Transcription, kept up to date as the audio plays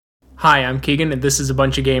Hi, I'm Keegan, and this is A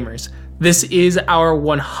Bunch of Gamers. This is our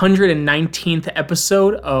 119th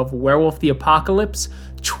episode of Werewolf the Apocalypse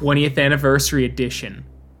 20th Anniversary Edition.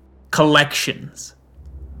 Collections.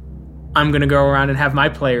 I'm going to go around and have my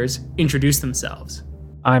players introduce themselves.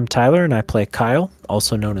 I'm Tyler, and I play Kyle,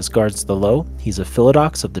 also known as Guards the Low. He's a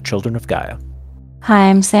Philodox of the Children of Gaia. Hi,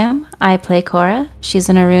 I'm Sam. I play Cora. She's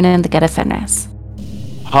an Aruna in the Get of Fenris.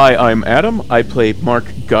 Hi, I'm Adam. I play Mark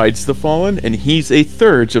Guides the Fallen, and he's a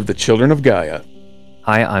Thurge of the Children of Gaia.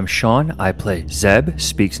 Hi, I'm Sean. I play Zeb,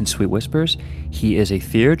 Speaks in Sweet Whispers. He is a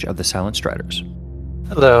Theurge of the Silent Striders.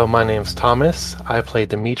 Hello, my name's Thomas. I play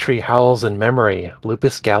Dimitri Howells in Memory,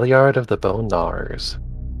 Lupus Galliard of the Bone Gnawers.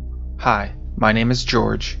 Hi, my name is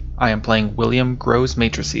George. I am playing William Grows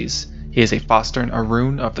Matrices. He is a Fostern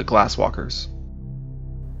Arun of the Glasswalkers.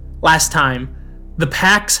 Last time, the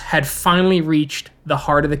Pax had finally reached the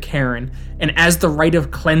heart of the cairn, and as the rite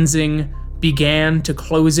of cleansing began to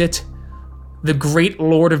close it, the great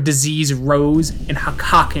Lord of Disease rose, and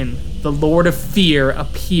Hakaken, the Lord of Fear,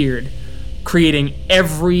 appeared, creating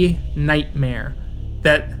every nightmare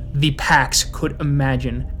that the Pax could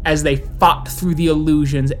imagine as they fought through the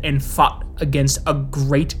illusions and fought against a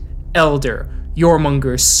great elder,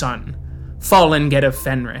 Yormunger's son, fallen Get of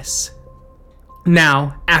Fenris.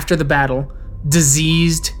 Now, after the battle,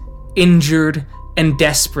 diseased, injured, and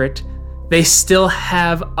desperate, they still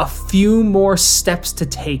have a few more steps to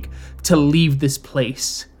take to leave this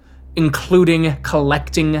place, including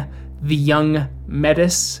collecting the young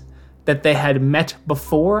Metis that they had met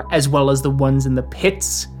before, as well as the ones in the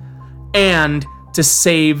pits, and to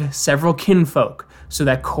save several kinfolk so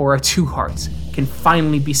that Cora Two Hearts can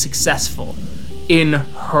finally be successful in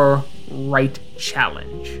her right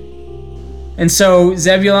challenge. And so,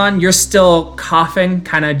 Zebulon, you're still coughing,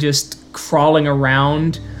 kind of just crawling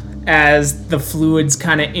around as the fluid's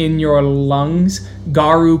kind of in your lungs.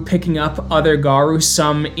 Garu picking up other Garu,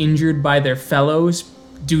 some injured by their fellows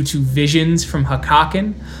due to visions from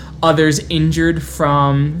Hakaken, others injured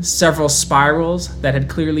from several spirals that had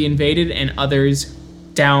clearly invaded, and others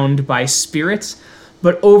downed by spirits.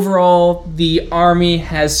 But overall, the army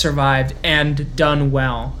has survived and done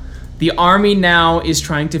well. The army now is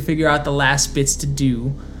trying to figure out the last bits to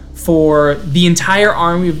do, for the entire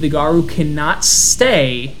army of the Garu cannot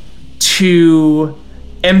stay to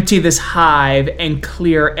empty this hive and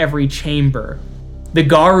clear every chamber. The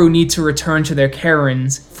Garu need to return to their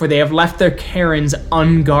cairns, for they have left their cairns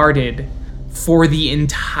unguarded for the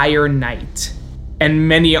entire night, and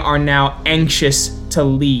many are now anxious to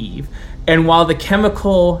leave. And while the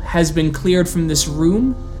chemical has been cleared from this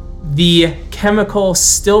room, the chemical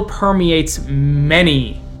still permeates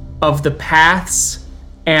many of the paths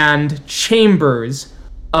and chambers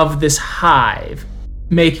of this hive,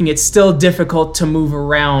 making it still difficult to move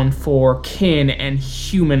around for kin and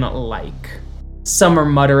human alike. Some are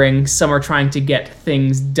muttering, some are trying to get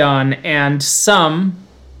things done, and some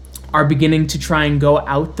are beginning to try and go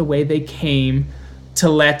out the way they came to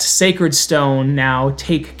let Sacred Stone now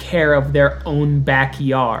take care of their own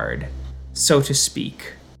backyard, so to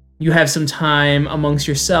speak. You have some time amongst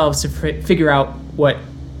yourselves to figure out what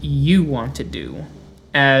you want to do,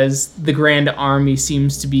 as the Grand Army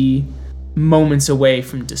seems to be moments away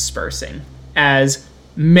from dispersing, as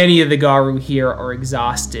many of the Garu here are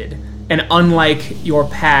exhausted, and unlike your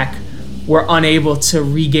pack, were unable to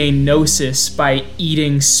regain Gnosis by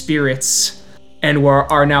eating spirits, and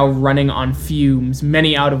are now running on fumes,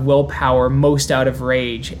 many out of willpower, most out of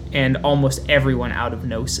rage, and almost everyone out of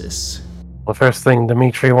Gnosis. The first thing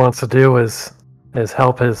Dimitri wants to do is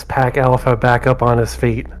help his pack alpha back up on his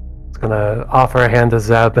feet. He's gonna offer a hand to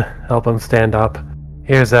Zeb, help him stand up.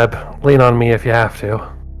 Here, Zeb, lean on me if you have to.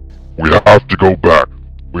 We have to go back.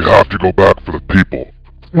 We have to go back for the people.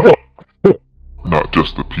 Not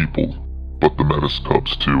just the people, but the Metis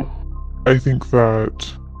Cubs too. I think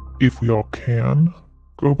that if we all can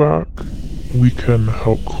go back, we can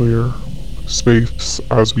help clear space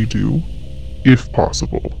as we do, if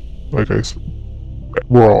possible. Like I said,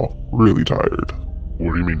 we're all really tired.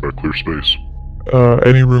 What do you mean by clear space?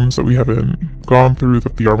 Any rooms that we haven't gone through,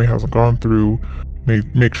 that the army hasn't gone through,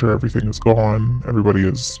 make sure everything is gone, everybody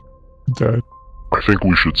is dead. I think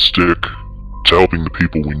we should stick to helping the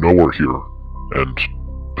people we know are here, and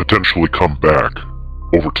potentially come back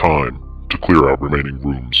over time to clear out remaining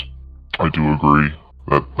rooms. I do agree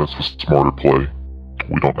that that's the smarter play.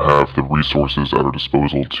 We don't have the resources at our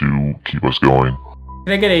disposal to keep us going.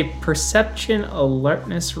 Can I get a perception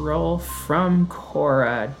alertness roll from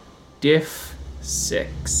Cora? Diff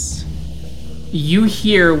 6. You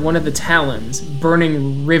hear one of the Talons,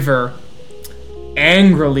 Burning River,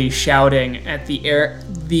 angrily shouting at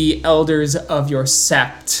the elders of your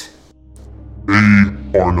sept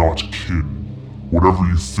They are not kin. Whatever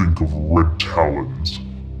you think of Red Talons,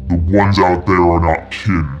 the ones out there are not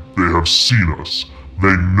kin. They have seen us.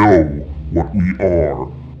 They know what we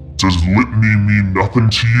are. Does litany mean nothing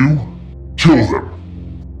to you? Kill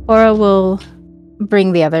them. Cora will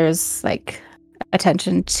bring the others,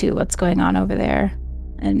 attention to what's going on over there.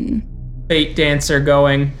 And Fate Dancer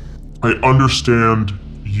going, I understand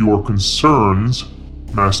your concerns,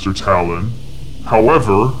 Master Talon.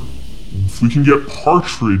 However, if we can get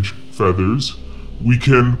partridge feathers, we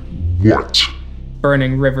can what?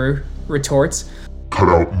 Burning River retorts. Cut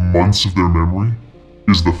out months of their memory?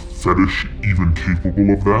 Is the fetish even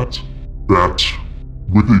capable of that? That,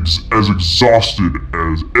 with as exhausted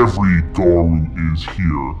as every Garu is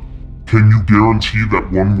here, can you guarantee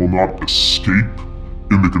that one will not escape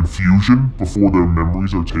in the confusion before their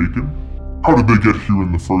memories are taken? How did they get here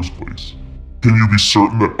in the first place? Can you be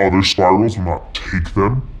certain that other spirals will not take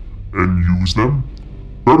them and use them?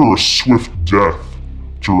 Better a swift death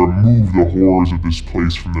to remove the horrors of this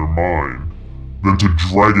place from their mind than to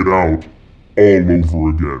drag it out all over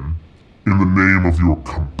again in the name of your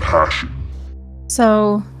compassion.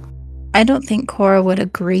 so I don't think Cora would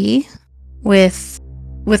agree with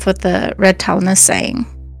what the Red Talon is saying.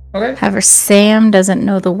 Okay. However, Sam doesn't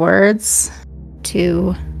know the words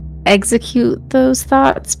to execute those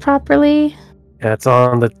thoughts properly. Yeah, it's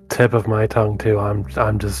on the tip of my tongue too.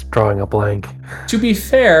 I'm just drawing a blank. To be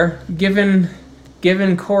fair, given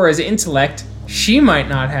Cora's intellect, she might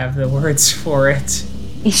not have the words for it.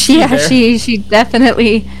 She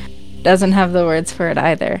definitely doesn't have the words for it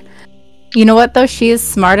either. You know what though? She is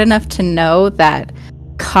smart enough to know that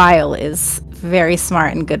Kyle is very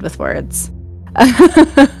smart and good with words.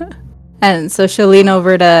 And so she'll lean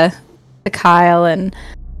over to Kyle and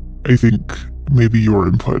I think maybe your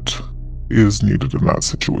input is needed in that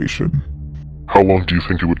situation. How long do you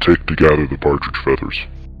think it would take to gather the partridge feathers?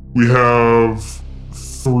 We have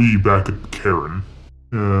 3 back at Karen,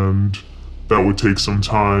 and that would take some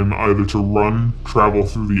time either to run, travel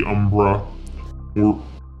through the Umbra, or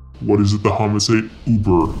what is it, the Homicide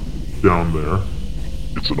Uber down there.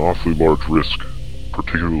 It's an awfully large risk,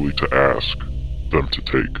 particularly to ask them to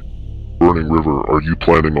take. Burning River, are you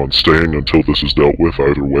planning on staying until this is dealt with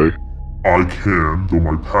either way? I can, though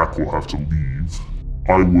my pack will have to leave.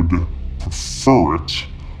 I would prefer it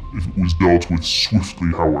if it was dealt with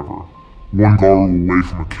swiftly, however. One Garu away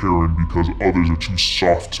from a Karen because others are too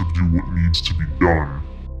soft to do what needs to be done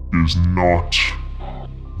is not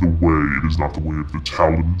the way. It is not the way of the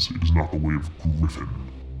Talons. It is not the way of Griffin.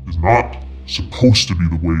 It is not supposed to be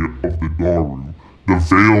the way of the Garu. The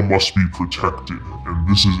veil must be protected, and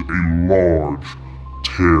this is a large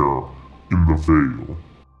tear in the veil.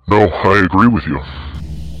 No, I agree with you.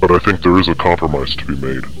 But I think there is a compromise to be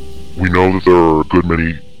made. We know that there are a good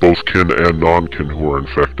many both kin and non-kin who are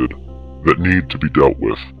infected that need to be dealt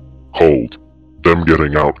with. Cold. Them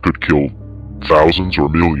getting out could kill thousands or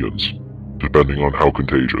millions, depending on how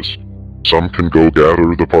contagious. Some can go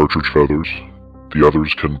gather the partridge feathers. The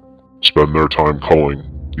others can spend their time culling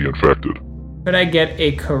the infected. Could I get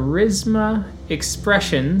a charisma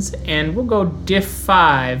expressions, and we'll go diff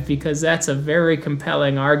 5 because that's a very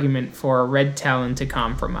compelling argument for a Red Talon to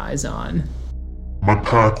compromise on. My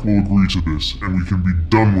pack will agree to this, and we can be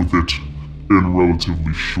done with it in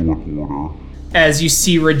relatively short order. As you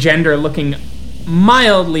see Regender looking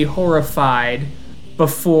mildly horrified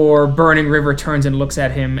before Burning River turns and looks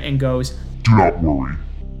at him and goes, Do not worry.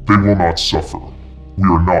 They will not suffer. We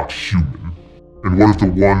are not human. And what of the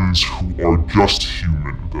ones who are just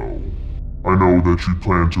human, though? I know that you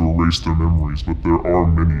plan to erase their memories, but there are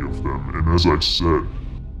many of them, and as I said,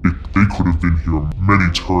 they could have been here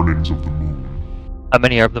many turnings of the moon. How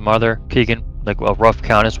many of them are there, Keegan? Like a rough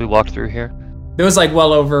count as we walked through here? there was like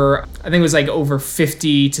well over, I think it was like over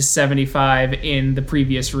 50 to 75 in the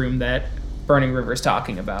previous room that Burning River is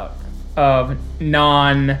talking about, of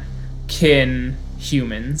non-kin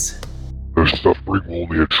humans. Their suffering will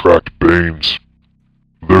only attract Banes.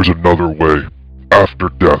 There's another way. After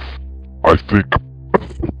death. I think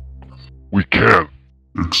we can.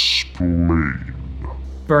 Explain.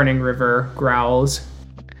 Burning River growls.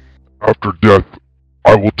 After death,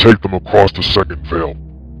 I will take them across the second veil,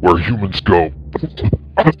 where humans go.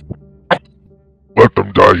 Let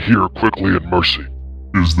them die here quickly in mercy.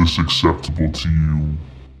 Is this acceptable to you,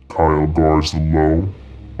 Kyle guards the low,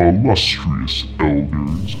 illustrious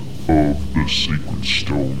elders of the Sacred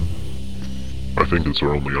Stone? I think it's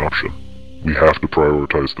our only option. We have to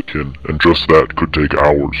prioritize the kin, and just that could take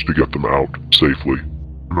hours to get them out safely.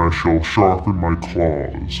 And I shall sharpen my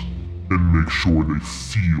claws and make sure they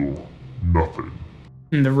feel nothing.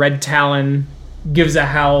 And the Red Talon gives a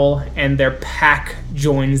howl, and their pack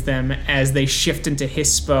joins them as they shift into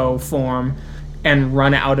Hispo form and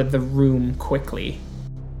run out of the room quickly.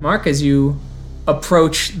 Mark, as you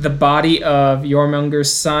approach the body of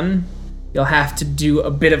Jormunger's son, you'll have to do a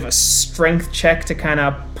bit of a strength check to kind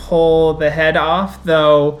of pull the head off,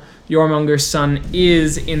 though Jormunger's son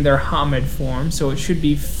is in their Hamid form, so it should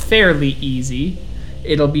be fairly easy.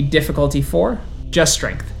 It'll be difficulty 4, just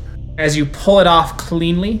strength. As you pull it off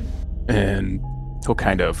cleanly, And he'll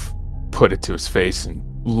kind of put it to his face and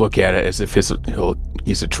look at it as if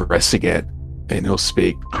he's addressing it, and he'll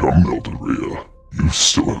speak. Come, Eldaria. You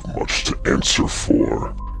still have much to answer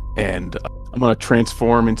for. And I'm going to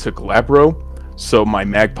transform into Glabro so my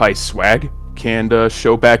magpie swag can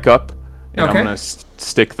show back up. And Okay. I'm going to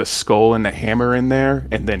stick the skull and the hammer in there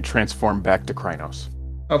and then transform back to Krynos.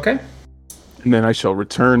 okay. And then I shall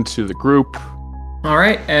return to the group. All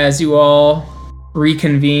right, as you all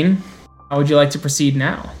reconvene, how would you like to proceed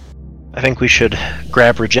now? I think we should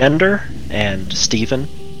grab Regender and Steven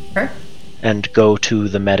Okay. and go to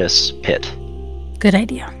the Metis pit. Good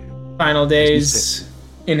idea. Final days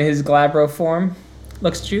in his Glabro form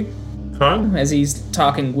looks at you Kyle? as he's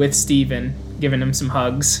talking with Steven, giving him some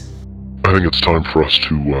hugs. I think it's time for us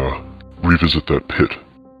to revisit that pit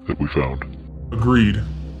that we found. Agreed.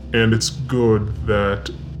 And it's good that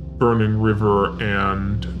Burning River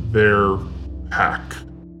and their pack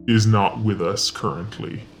is not with us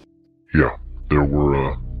currently. Yeah, there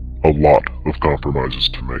were a lot of compromises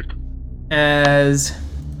to make. As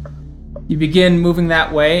you begin moving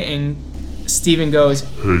that way, and Steven goes,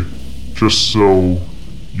 Hey, just so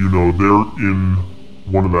you know, they're in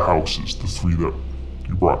one of the houses, the 3 that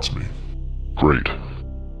you brought to me. Great.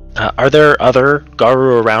 Are there other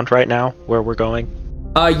Garu around right now where we're going?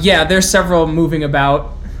 yeah, there's several moving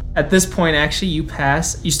about. At this point, actually,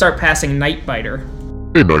 you start passing Nightbiter.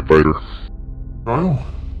 Hey, Nightbiter. Kyle?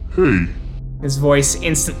 Hey. His voice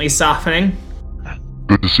instantly softening.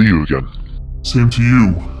 Good to see you again. Same to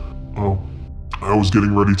you. Oh, I was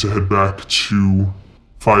getting ready to head back to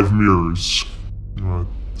Five Mirrors.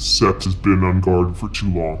 Sept has been on guard for too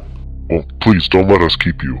long. Well, please don't let us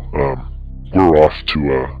keep you. We're off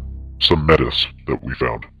to some metas that we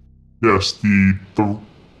found. Yes,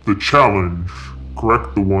 the challenge,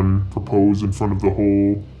 correct? The one proposed in front of the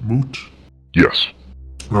whole moot? Yes.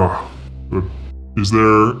 Is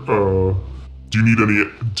there, do you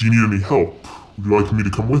need any help? Would you like me to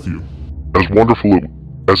come with you? As wonderful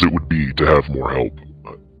as it would be to have more help,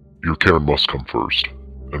 your care must come first,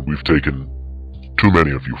 and we've taken too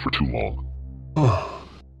many of you for too long.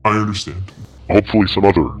 I understand. Hopefully some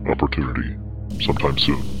other opportunity sometime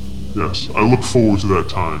soon. Yes, I look forward to that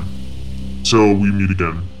time. So we meet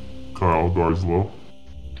again, Kyle Garslow.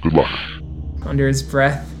 Good luck. Under his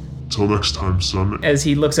breath, Till next time, son. as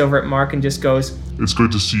he looks over at Mark and just goes, It's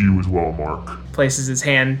good to see you as well, Mark. places his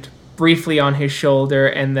hand briefly on his shoulder,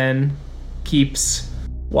 and then keeps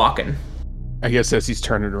walking. I guess as he's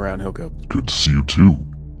turning around, he'll go, Good to see you too,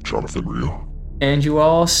 Jonathan Rio. And you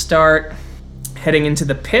all start heading into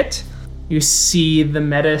the pit. You see the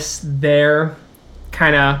Metis there,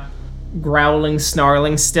 kind of growling,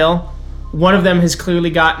 snarling still. One of them has clearly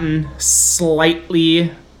gotten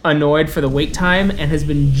slightly annoyed for the wait time and has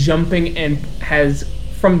been jumping and has,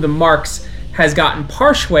 from the marks, has gotten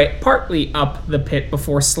partly up the pit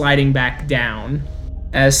before sliding back down.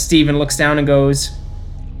 As Steven looks down and goes,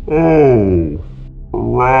 Oh,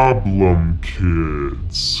 problem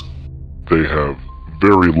kids. They have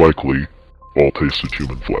very likely all tasted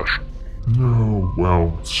human flesh. No,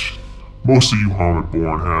 well, most of you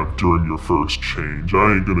Hamid-born have during your first change.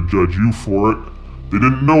 I ain't gonna judge you for it. They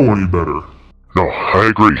didn't know any better. No, I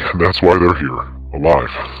agree. That's why they're here, alive.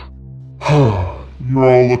 You're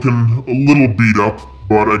all looking a little beat up,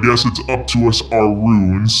 but I guess it's up to us our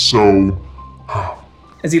runes, so...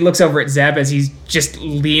 as he looks over at Zeb as he's just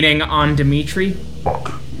leaning on Dimitri.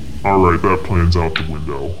 Fuck. Alright, that plan's out the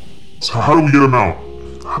window. So how do we get them out?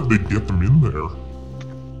 How do they get them in there?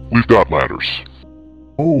 We've got ladders.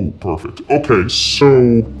 Oh, perfect. Okay, so...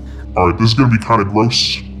 Alright, this is gonna be kind of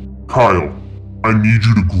gross. Kyle, I need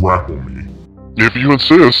you to grapple me. If you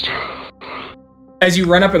insist. As you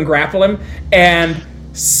run up and grapple him, and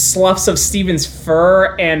sloughs of Steven's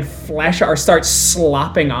fur and flesh start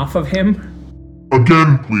slopping off of him.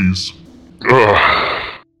 Again, please.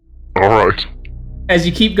 Alright. As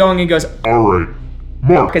you keep going, he goes, Alright.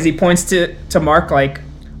 Mark. as he points to Mark, like,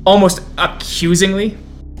 almost accusingly.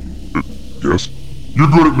 Yes. You're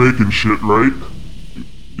good at making shit, right?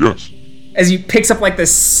 Yes. As he picks up, like,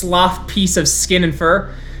 this slough piece of skin and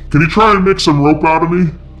fur. Can you try and make some rope out of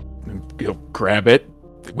me? he'll grab it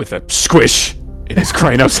with a squish in his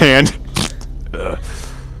Krynos hand. Yeah,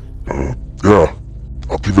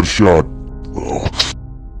 I'll give it a shot.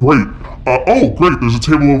 Great. Great, there's a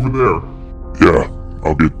table over there. Yeah,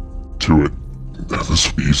 I'll get to it. This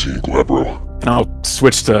will be easy, Glabro. And I'll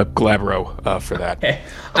switch to Glabro for that. Okay.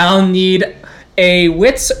 I'll need a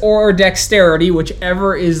wits or dexterity,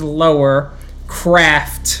 whichever is lower,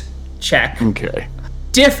 craft check. Okay.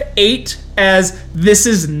 Diff 8, as this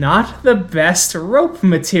is not the best rope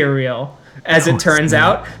material. As it turns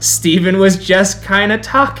out, Steven was just kind of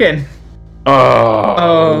talking. Not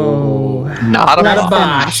a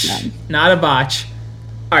botch. Not a botch.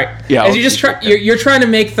 All right. Yeah. As you just try, you're trying to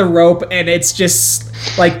make the rope, and it's just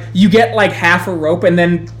like you get like half a rope, and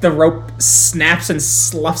then the rope snaps and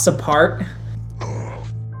sloughs apart.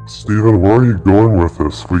 Steven, where are you going with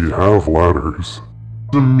this? We have ladders.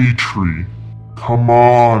 Dimitri, come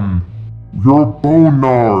on. You're a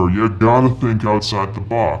bonar. You gotta think outside the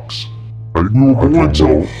box. We're going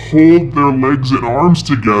to hold their legs and arms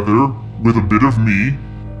together with a bit of me,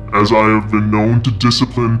 as I have been known to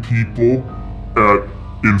discipline people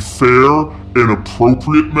in fair and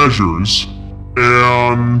appropriate measures,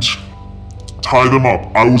 and tie them up.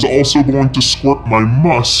 I was also going to squirt my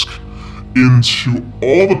musk into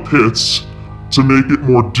all the pits to make it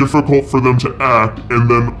more difficult for them to act, and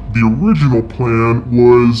then the original plan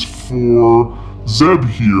was for Zeb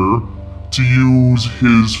here to use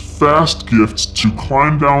his fast gifts to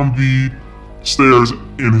climb down the stairs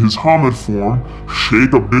in his Hamid form,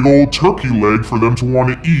 shake a big old turkey leg for them to want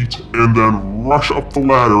to eat, and then rush up the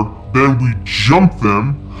ladder. Then we jump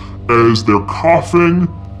them as they're coughing,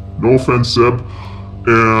 no offense, Zeb,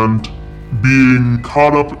 and being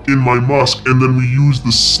caught up in my musk, and then we use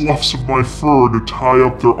the sloughs of my fur to tie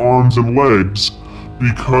up their arms and legs,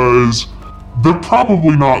 because they're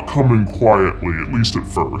probably not coming quietly, at least at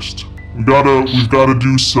first. We've gotta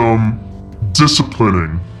do some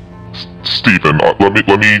disciplining. Steven, let me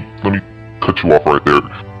cut you off right there.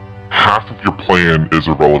 Half of your plan is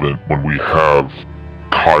irrelevant when we have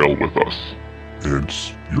Kyle with us. And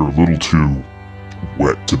you're a little too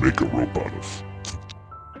wet to make a rope out of.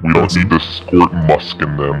 We don't need to squirt musk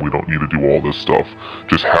in them, we don't need to do all this stuff.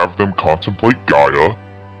 Just have them contemplate Gaia,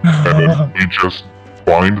 and then we just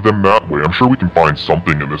find them that way. I'm sure we can find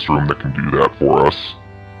something in this room that can do that for us.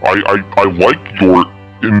 I like your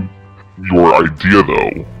idea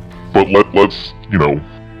though, but let's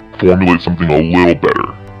formulate something a little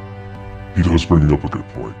better. He does bring up a good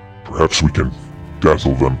point. Perhaps we can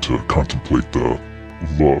dazzle them to contemplate the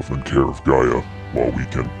love and care of Gaia while we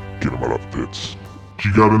can get them out of the pits.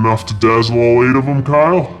 You got enough to dazzle all 8 of them,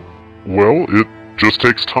 Kyle? Well, it just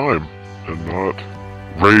takes time, and not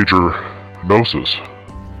rage or gnosis.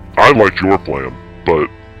 I liked your plan, but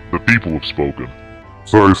the people have spoken.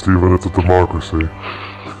 Sorry, Steven, it's a democracy.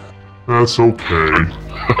 That's okay. And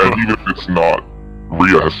even if it's not,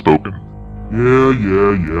 Rhea has spoken.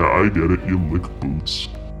 Yeah, I get it, you lick boots.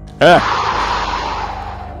 Do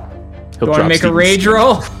you want to make a rage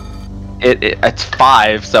roll? It's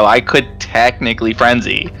 5, so I could technically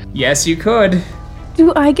frenzy. Yes, you could.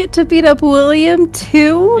 Do I get to beat up William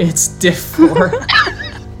too? It's diff 4.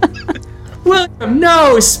 William,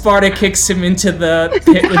 no! Sparta kicks him into the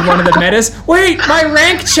pit with one of the metas. Wait, my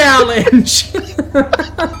rank challenge!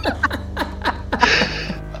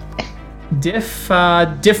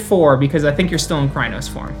 Diff 4, because I think you're still in Krynos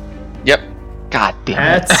form. Yep. God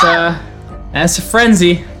damn it. That's a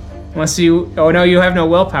frenzy. Unless you... Oh no, you have no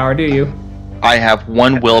willpower, do you? I have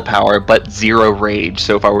 1 willpower, but 0 rage,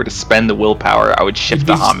 so if I were to spend the willpower, I would shift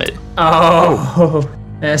to Hamid. Oh,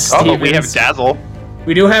 that's Oh, we have Dazzle.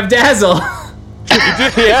 We do have Dazzle.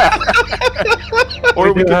 Yeah.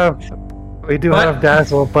 Or we do have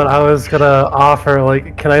Dazzle, but I was gonna offer,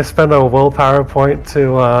 like, can I spend a willpower point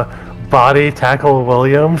to body tackle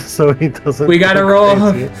William so he doesn't... We gotta roll...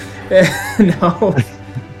 No.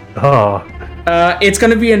 Oh. It's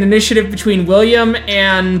gonna be an initiative between William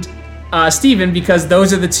and Steven, because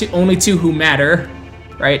those are the only two who matter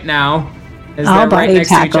right now. I'll body next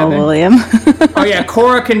to each tackle other. William. Oh yeah,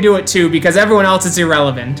 Cora can do it too, because everyone else is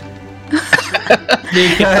irrelevant.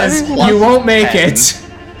 Because you won't make it.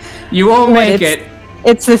 You won't make it.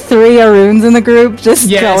 It's the 3 Aruns in the group just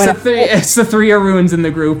going... It's the 3 Aruns in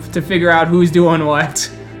the group to figure out who's doing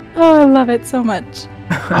what. Oh, I love it so much.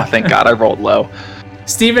 Oh, thank God I rolled low.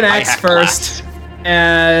 Steven acts first,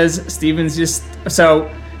 as Steven's just...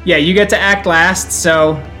 So, yeah, you get to act last,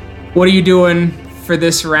 so what are you doing for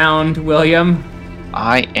this round, William?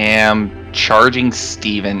 I am charging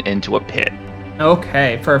Steven into a pit.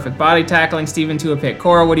 Okay, perfect. Body tackling Steven to a pit.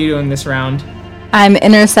 Cora, what are you doing this round? I'm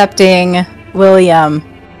intercepting William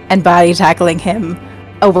and body tackling him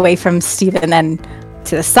away from Steven and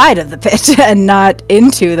to the side of the pit and not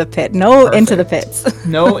into the pit. No, into the pits.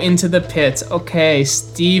 No, into the pits. Okay,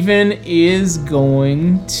 Steven is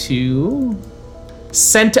going to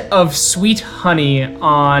scent of sweet honey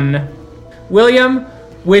on William,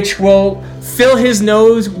 which will fill his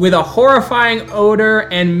nose with a horrifying odor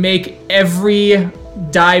and make every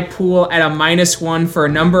die pool at a -1 for a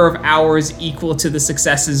number of hours equal to the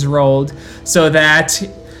successes rolled, so that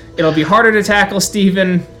it'll be harder to tackle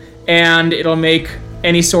Steven, and it'll make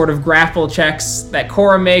any sort of grapple checks that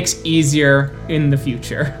Cora makes easier in the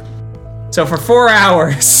future. So for 4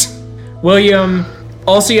 hours, William,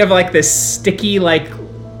 also you have like this sticky, like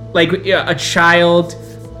a child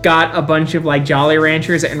got a bunch of like Jolly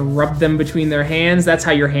Ranchers and rubbed them between their hands. That's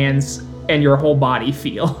how your hands and your whole body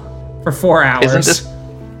feel for 4 hours. Isn't this...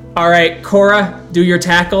 All right, Cora, do your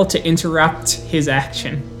tackle to interrupt his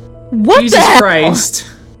action. What Jesus the hell? Christ.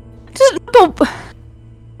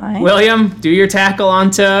 William, do your tackle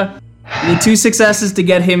onto... You need 2 successes to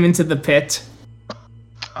get him into the pit.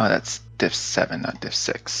 Oh, that's diff 7, not diff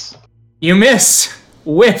 6. You miss.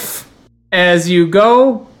 Whiff. As you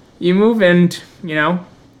go, you move, and,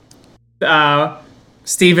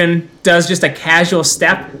 Steven does just a casual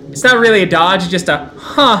step. It's not really a dodge, just a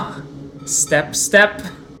step.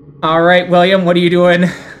 All right, William, what are you doing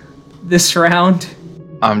this round?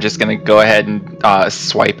 I'm just going to go ahead and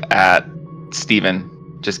swipe at Steven.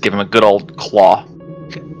 Just give him a good old claw.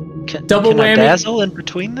 Double can whammy. I dazzle in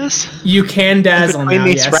between this? You can dazzle between now,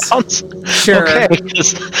 these yes. rounds? Sure. Okay.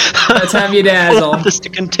 Let's have you dazzle. I want this to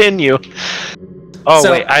continue. Oh,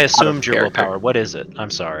 So- wait, I assumed your character. willpower. What is it?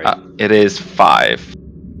 I'm sorry. It is 5.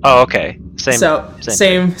 Oh, okay.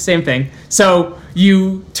 Same thing. So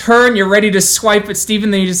you turn, you're ready to swipe at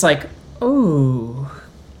Steven, then you're just like, oh,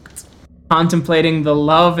 contemplating the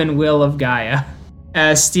love and will of Gaia.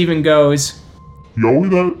 As Steven goes, You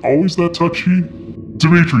always that touchy?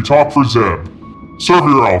 Dimitri, talk for Zeb. Serve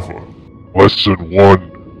your alpha. Lesson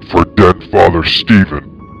 1 for Den Father Steven.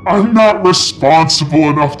 I'm not responsible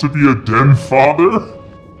enough to be a den father.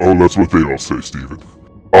 Oh, that's what they all say, Steven.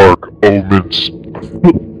 Arc Omens.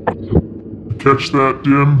 Catch that,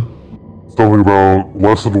 Dim? Something about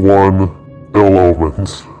lesson 1, ill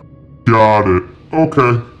omens. Got it.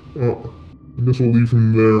 Okay. I guess we'll leave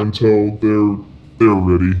him there until they're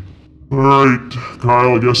ready. Alright,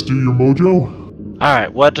 Kyle, I guess do your mojo?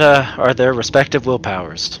 Alright, what are their respective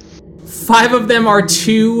willpowers? 5 of them are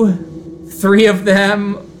 2, 3 of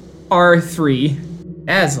them are 3.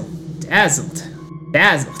 Dazzled.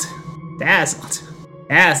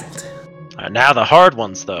 Now the hard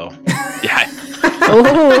ones, though. Yeah.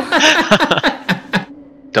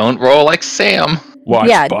 Don't roll like Sam. Watch,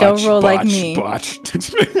 Yeah, botch, don't roll like botch, me. botch.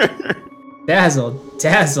 Dazzled,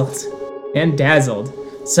 and dazzled.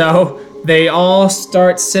 So they all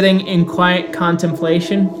start sitting in quiet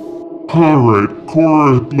contemplation. Alright,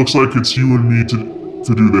 Cora, looks like it's you and me to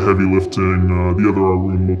do the heavy lifting. The other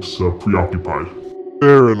room looks preoccupied.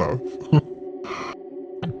 Fair enough.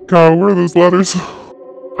 Kyle, where are those letters?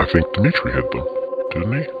 I think Dimitri hid them,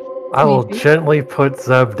 didn't he? I will gently put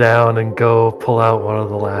Zeb down and go pull out one of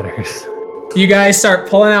the ladders. You guys start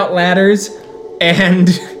pulling out ladders, and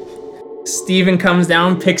Steven comes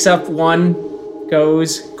down, picks up one,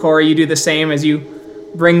 goes. Corey, you do the same as you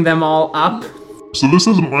bring them all up. So this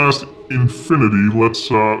doesn't last infinity. Let's,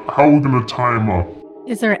 how are we gonna tie him up?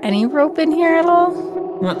 Is there any rope in here at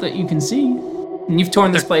all? Not that you can see. And you've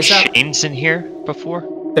torn this place up. Chains in here before?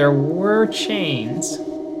 There were chains.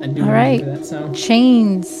 I do All right. remember that, so.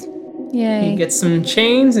 Chains. Yay. You get some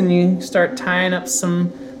chains and you start tying up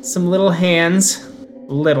some little hands.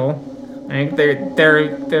 Little. Like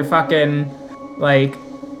they're fucking like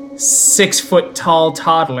 6 foot tall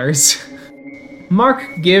toddlers. Mark,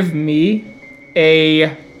 give me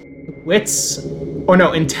a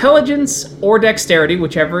intelligence or dexterity,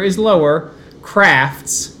 whichever is lower,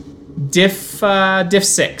 crafts, diff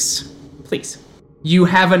 6, please. You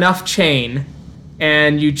have enough chain,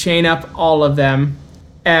 and you chain up all of them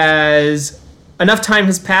as enough time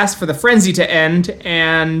has passed for the frenzy to end,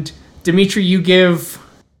 and Dimitri, you give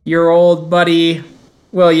your old buddy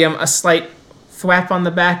William a slight thwap on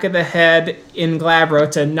the back of the head in Glabro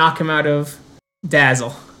to knock him out of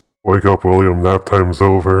dazzle. Wake up, William. Nap time's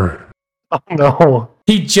over. Oh no.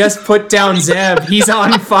 He just put down Zeb. He's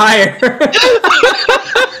on fire.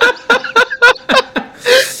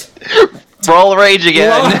 Roll rage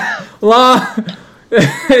again.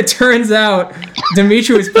 It turns out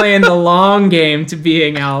Dimitri was playing the long game to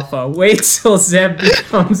being alpha. Wait till Zeb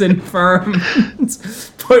becomes infirm.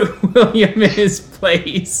 Put William in his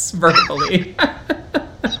place verbally.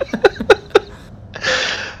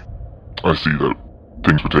 I see that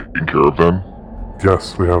things were taken care of then.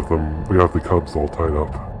 Yes, we have them. We have the cubs all tied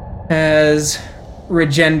up. As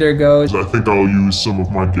Regender goes, I think I'll use some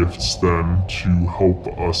of my gifts then to help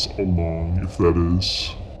us along, if that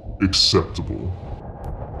is acceptable.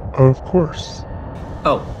 Of course.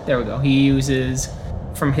 oh, there we go. He uses,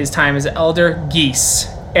 from his time as elder, geese,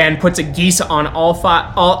 and puts a geese on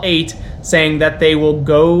all 8, saying that they will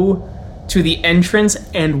go to the entrance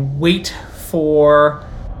and wait for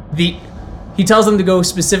the... He tells them to go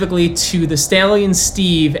specifically to the Stallion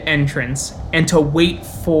Steve entrance and to wait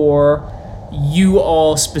for you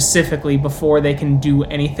all specifically before they can do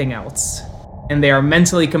anything else. And they are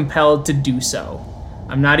mentally compelled to do so.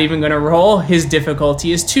 I'm not even going to roll. His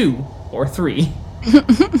difficulty is 2 or 3.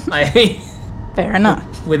 Fair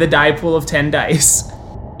enough. With a die pool of 10 dice.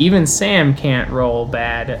 Even Sam can't roll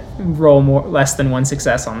less than 1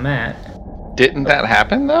 success on that. Didn't that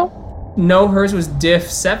happen, though? No, hers was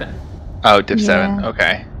diff 7. Oh, diff 7.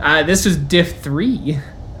 Okay. This was diff 3.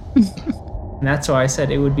 And that's why I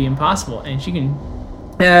said it would be impossible. And she can...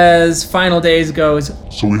 As Final Days goes...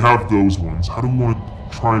 So we have those ones. How do we want to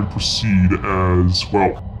try and proceed as...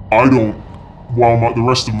 Well, while the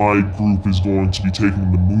rest of my group is going to be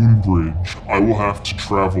taking the moon bridge, I will have to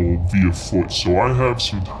travel via foot, so I have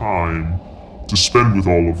some time to spend with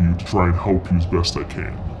all of you to try and help you as best I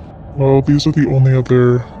can. Well, these are the only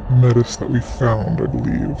other metis that we found, I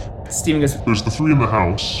believe. Steven goes... There's the 3 in the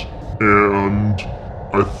house, and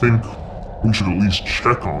I think we should at least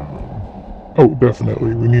check on them. Oh,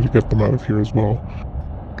 definitely. We need to get them out of here as well.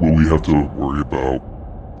 Will we have to worry about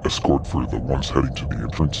escort for the ones heading to the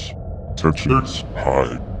entrance? Tensions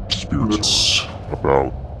high, spirits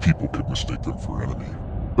about people could mistake them for enemy.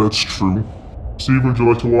 That's true. Steven, would you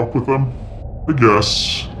like to walk with them? I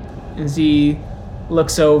guess. As he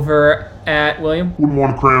looks over at William. Wouldn't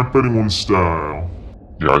want to cramp anyone's style.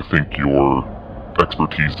 Yeah, I think your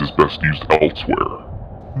expertise is best used elsewhere.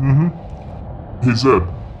 Hey Zeb,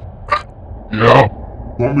 Yeah,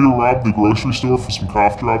 want me to rob the grocery store for some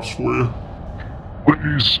cough drops for you?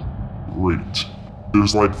 please. Great.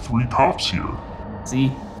 There's like 3 cops here. As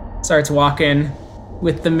he starts walking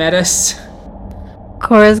with the metis.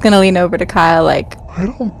 Cora's gonna lean over to Kyle like, I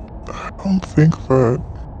don't think that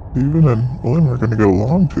Steven and William are gonna get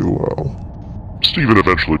along too well. Steven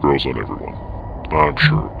eventually grows on everyone. I'm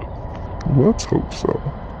sure of it. Let's hope so.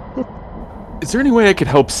 Is there any way I could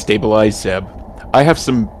help stabilize Zeb? I have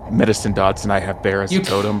some medicine dots and I have Bear as a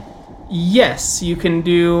totem. Yes, you can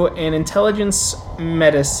do an intelligence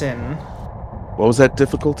medicine. What was that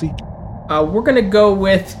difficulty? We're gonna go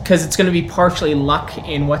with, because it's gonna be partially luck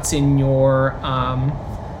in what's in your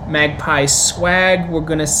magpie swag, we're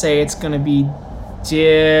gonna say it's gonna be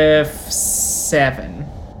diff 7.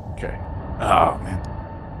 Okay. Oh, man.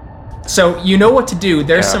 So you know what to do.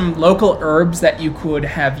 There's some local herbs that you could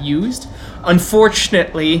have used.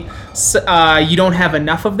 Unfortunately, you don't have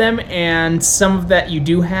enough of them, and some that you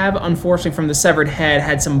do have, unfortunately from the severed head,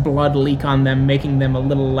 had some blood leak on them, making them a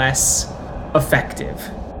little less effective.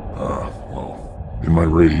 Well, in my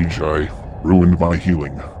rage, I ruined my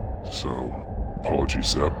healing. So, apologies,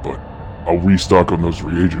 Zeb, but I'll restock on those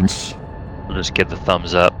reagents. We'll just give the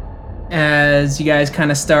thumbs up. As you guys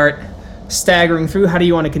kind of start staggering through, how do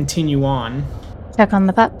you want to continue on? check on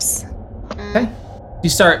the pups. Okay. You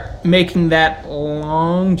start making that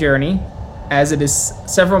long journey. As it is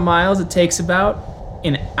several miles, it takes about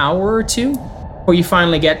an hour or 2 before you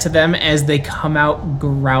finally get to them as they come out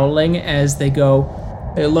growling as they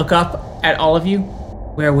go. They look up at all of you.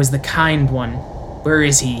 Where was the kind one? Where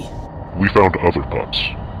is he? We found other pups.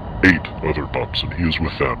 8 other pups, and he is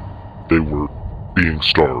with them. They were being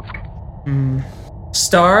starved.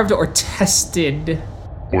 Starved or tested?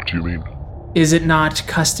 What do you mean? Is it not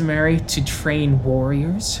customary to train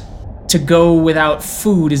warriors? To go without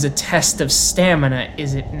food is a test of stamina,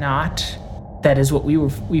 is it not? That is what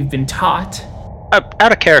we've been taught.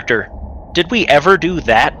 Out of character, did we ever do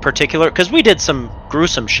that particular? Because we did some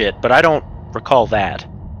gruesome shit, but I don't recall that.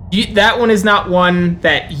 That one is not one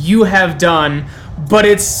that you have done, but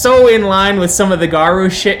it's so in line with some of the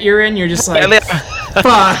Garu shit you're in, you're just like,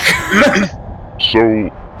 fuck. So,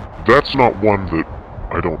 that's not one that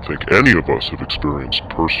I don't think any of us have experienced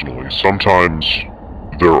personally. Sometimes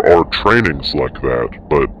there are trainings like that,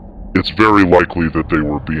 but it's very likely that they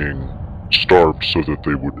were being starved so that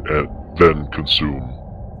they would then consume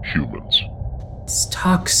humans. This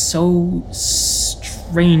talks so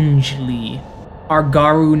strangely. Are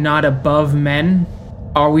Garu not above men?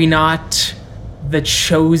 Are we not the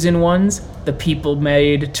chosen ones, the people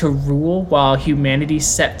made to rule while humanity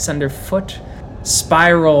sets underfoot?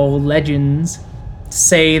 Spiral legends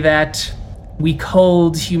say that we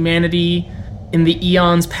culled humanity in the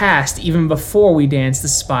eons past, even before we danced the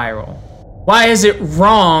spiral? Why is it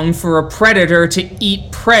wrong for a predator to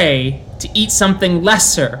eat prey, to eat something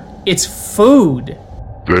lesser? It's food.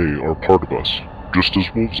 They are part of us, just as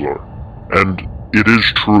wolves are. And it is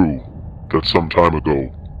true that some time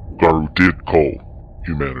ago, Garu did call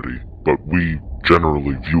humanity, but we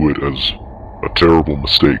generally view it as a terrible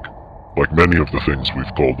mistake, like many of the things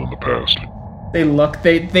we've called in the past.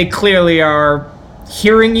 They clearly are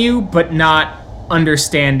hearing you, but not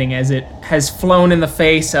understanding, as it has flown in the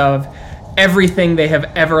face of everything they have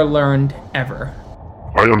ever learned ever.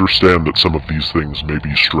 I understand that some of these things may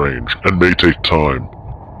be strange, and may take time,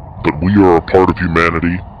 but we are a part of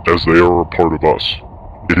humanity as they are a part of us.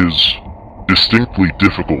 It is distinctly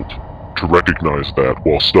difficult to recognize that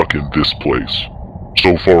while stuck in this place,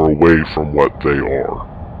 so far away from what they are.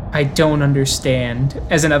 I don't understand.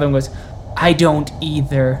 As another one goes, I don't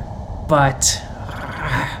either, but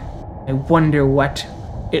I wonder what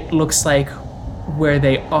it looks like where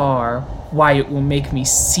they are, why it will make me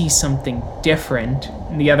see something different.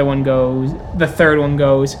 And the third one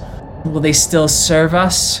goes, will they still serve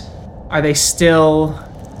us? Are they still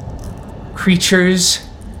creatures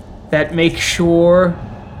that make sure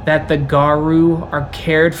that the Garu are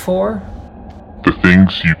cared for? The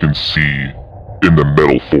things you can see in the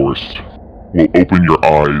metal forest will open your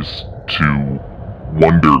eyes to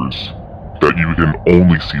wonders that you can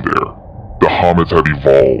only see there. The Hamids have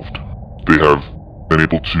evolved. They have been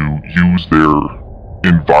able to use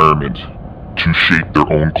their environment to shape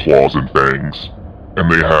their own claws and fangs,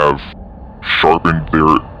 and they have sharpened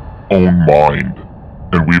their own mind,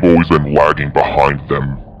 and we've always been lagging behind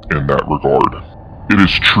them in that regard. It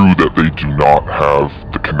is true that they do not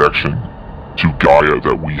have the connection to Gaia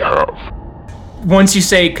that we have. Once you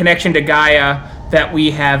say connection to Gaia that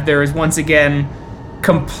we have, there is once again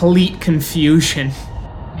complete confusion.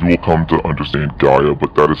 You will come to understand Gaia,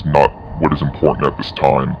 but that is not what is important at this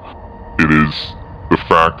time. It is the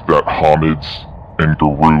fact that Hamids and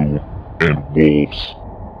Garu and wolves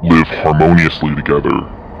live harmoniously together.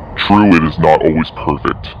 True, it is not always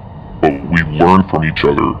perfect, but we learn from each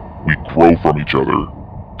other, we grow from each other,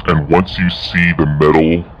 and once you see the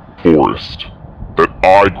metal forest that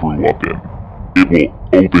I grew up in, it will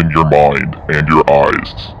open your mind and your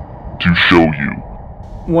eyes to show you.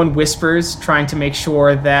 One whispers, trying to make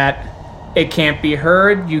sure that it can't be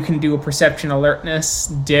heard. You can do a perception alertness,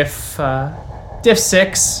 diff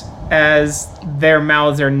 6, as their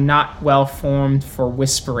mouths are not well formed for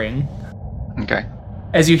whispering. Okay.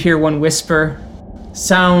 As you hear one whisper,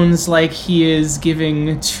 sounds like he is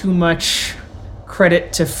giving too much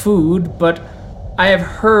credit to food, but I have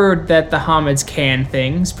heard that the Hamids can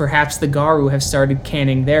things. Perhaps the Garu have started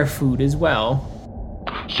canning their food as well.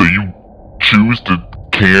 So you choose to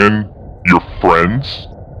can your friends?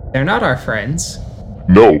 They're not our friends.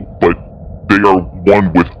 No, but they are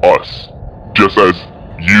one with us, just as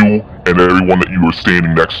you and everyone that you are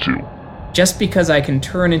standing next to. Just because I can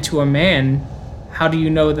turn into a man, how do you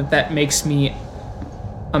know that that makes me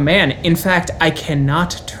a man? In fact, I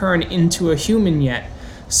cannot turn into a human yet,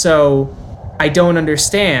 so I don't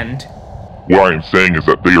understand. What I am saying is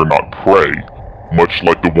that they are not prey, much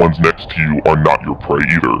like the ones next to you are not your prey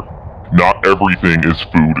either. Not everything is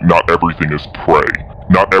food, not everything is prey.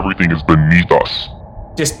 Not everything is beneath us.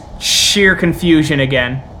 Just sheer confusion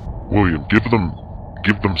again. William, give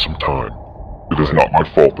them some time. It is not my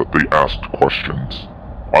fault that they asked questions.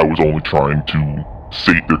 I was only trying to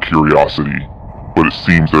sate their curiosity, but it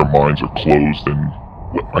seems their minds are closed and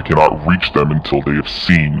I cannot reach them until they have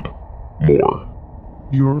seen more.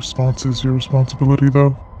 Your response is your responsibility,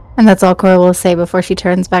 though. And that's all Cora will say before she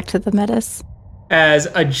turns back to the Metis. As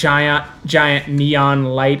a giant neon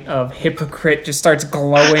light of hypocrite just starts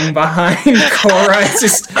glowing behind Cora. It's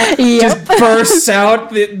just bursts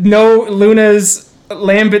out. Luna's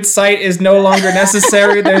Lambent sight is no longer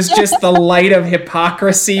necessary. There's just the light of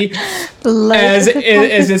hypocrisy. As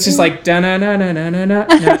it's just like da-na-na-na-na-na-na.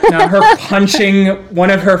 Now her punching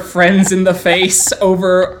one of her friends in the face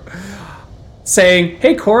over saying,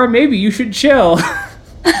 "Hey Cora, maybe you should chill."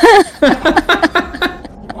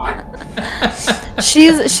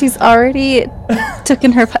 She's already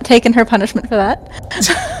taken her punishment for that.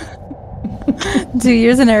 2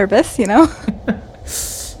 years in Erebus, you know.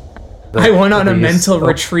 I went on a mental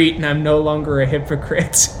retreat and I'm no longer a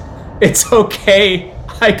hypocrite. It's okay.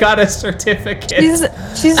 I got a certificate.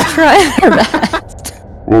 She's trying her best.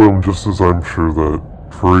 William, just as I'm sure that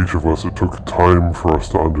for each of us it took time for us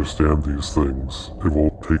to understand these things, it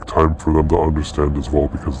will take time for them to understand as well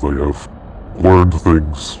because they have learned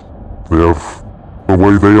things. The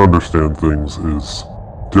way they understand things is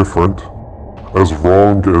different. as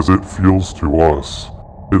wrong as it feels to us,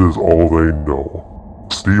 it is all they know.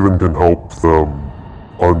 Steven can help them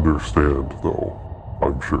understand, though,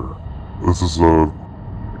 I'm sure. This is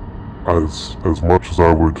as much as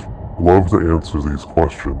I would love to answer these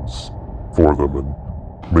questions for them and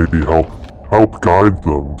maybe help guide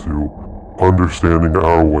them to understanding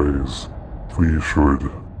our ways, we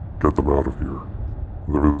should get them out of here.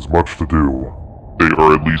 There is much to do. They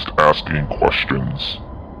are at least asking questions,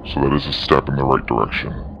 so that is a step in the right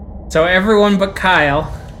direction. So everyone but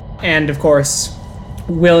Kyle, and of course,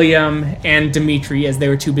 William and Dimitri, as they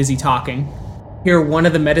were too busy talking, hear one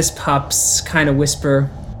of the Metis pups kind of whisper,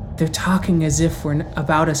 "They're talking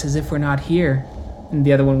about us as if we're not here." And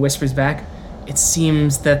the other one whispers back, "It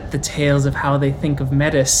seems that the tales of how they think of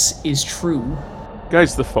Metis is true."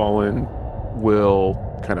 Guys, the Fallen will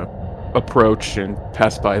kind of approach and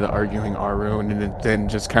pass by the arguing Arun, and then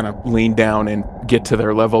just kind of lean down and get to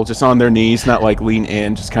their level, just on their knees, not like lean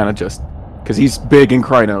in, just because he's big in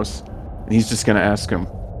Krynos, and he's just gonna ask him,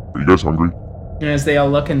 "Are you guys hungry?" And as they all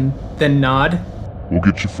look and then nod. "We'll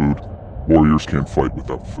get you food. Warriors can't fight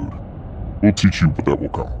without food. We'll teach you, but that will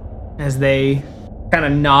come." As they kind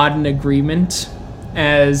of nod in agreement,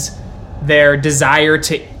 as their desire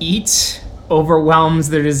to eat overwhelms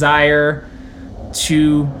their desire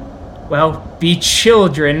to, well, be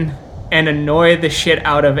children and annoy the shit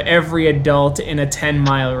out of every adult in a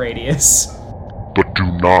 10-mile radius. But do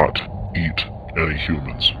not eat any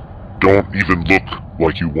humans. Don't even look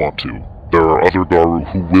like you want to. There are other Garu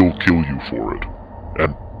who will kill you for it.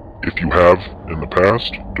 And if you have in the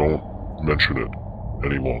past, don't mention it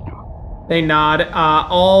any longer. They nod.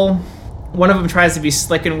 One of them tries to be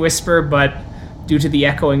slick and whisper, but due to the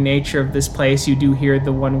echoing nature of this place, you do hear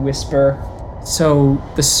the one whisper, "So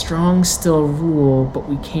the strong still rule, but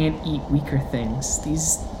we can't eat weaker things.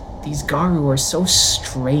 These Garu are so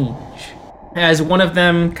strange." As one of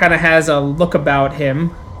them kind of has a look about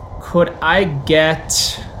him, could I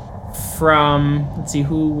get from, let's see,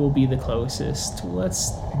 who will be the closest?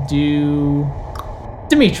 Let's do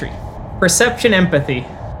Dimitri. Perception, empathy.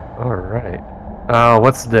 Alright.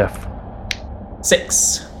 What's the diff?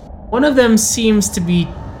 6. One of them seems to be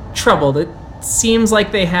troubled. It seems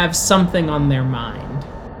like they have something on their mind.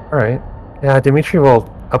 Alright. Yeah, Dimitri will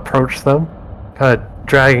approach them, kind of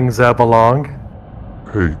dragging Zeb along.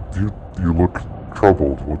 "Hey, you look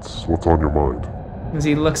troubled. What's on your mind?" As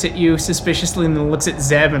he looks at you suspiciously and then looks at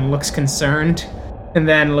Zeb and looks concerned, and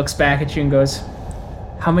then looks back at you and goes,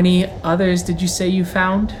 "How many others did you say you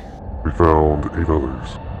found?" "We found 8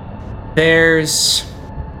 others." "There's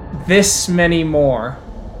this many more,"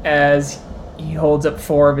 as he holds up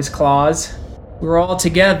 4 of his claws. "We were all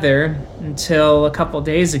together until a couple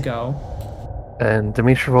days ago." And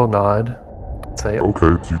Dimitri will nod, say,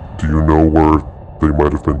 "Okay, do you know where they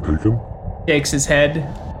might have been taken?" Shakes his head.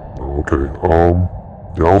 "Okay,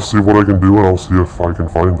 yeah, I'll see what I can do and I'll see if I can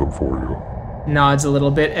find them for you." Nods a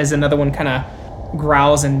little bit as another one kind of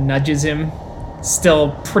growls and nudges him.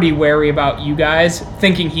 Still pretty wary about you guys,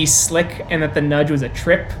 thinking he's slick and that the nudge was a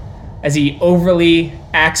trip, as he overly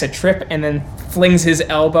acts a trip and then flings his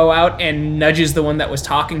elbow out and nudges the one that was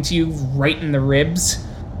talking to you right in the ribs.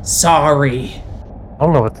 "Sorry." I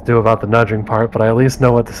don't know what to do about the nudging part, but I at least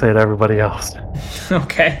know what to say to everybody else.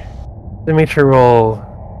 Okay. Dimitri will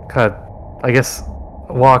kind of, I guess,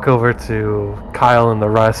 walk over to Kyle and the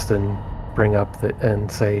rest and bring up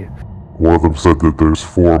and say, "One of them said that there's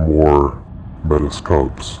 4 more Metis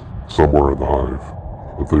cubs somewhere in the hive,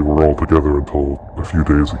 but they were all together until a few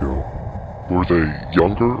days ago." Were they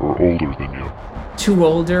younger or older than you? 2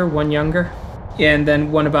 older, 1 younger, and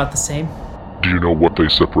then 1 about the same. Do you know what they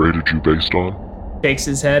separated you based on? Shakes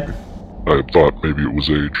his head. I thought maybe it was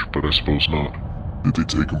age, but I suppose not. "Did they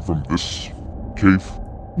take him from this cave?"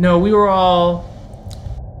 No, we were all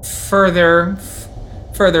further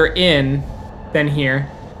in than here.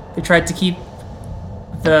 They tried to keep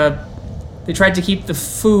the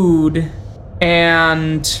food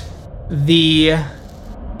and the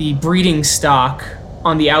breeding stock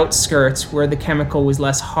on the outskirts where the chemical was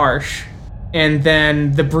less harsh, and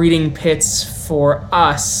then the breeding pits for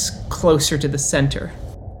us closer to the center."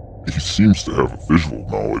 "He seems to have a visual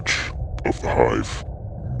knowledge of the hive.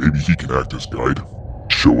 Maybe he can act as guide.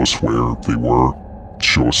 Show us where they were.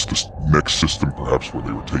 Show us this next system, perhaps where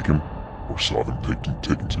they were taken, or saw them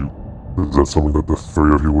taken to." "Is that something that the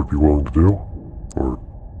 3 of you would be willing to do? Or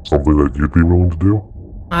something that you'd be willing to do?"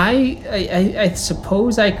 I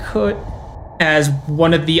suppose I could, as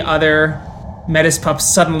one of the other Metis pups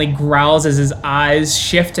suddenly growls as his eyes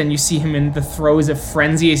shift and you see him in the throes of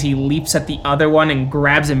frenzy as he leaps at the other one and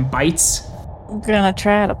grabs and bites. gonna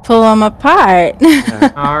try to pull them apart.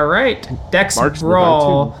 All right, Dex Mark's the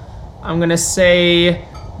Brawl. I'm gonna say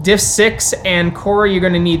Diff 6 and Cora, you're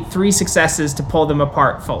gonna need 3 successes to pull them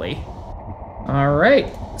apart fully. All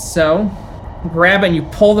right, so grab and you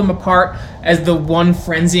pull them apart as the one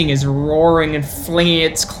frenzying is roaring and flinging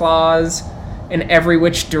its claws in every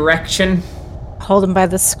which direction. Hold him by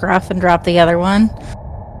the scruff and drop the other one.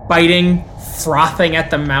 Biting, frothing at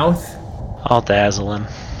the mouth. I'll dazzle him.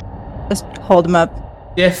 Just hold him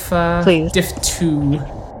up. Diff, Please. Diff 2.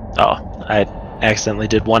 Oh, I accidentally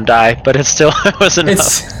did 1 die, but it still was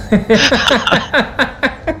enough.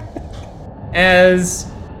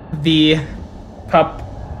 As the pup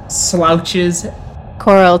slouches,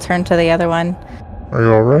 Cora will turn to the other one. Are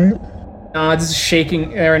you alright? nods,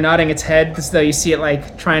 shaking or nodding its head as though you see it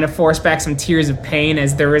like trying to force back some tears of pain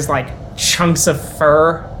as there is like chunks of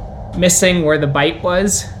fur missing where the bite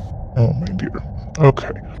was. Oh my dear.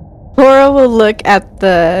 Okay. Cora will look at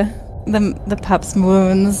the pup's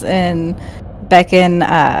wounds and beckon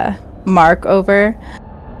Mark over.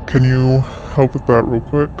 Can you help with that real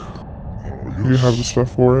quick? Do you have the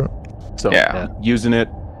stuff for it? So, Yeah. using it,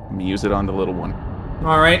 I'm gonna use it on the little one.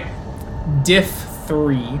 Alright. Diff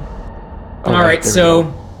 3. All Alright, right, there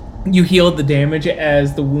so you healed the damage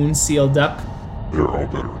as the wound sealed up. They're all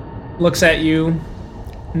better. Looks at you,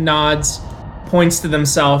 nods, points to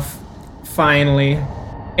themselves finally,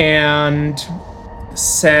 and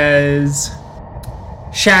says,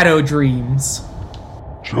 Shadow Dreams.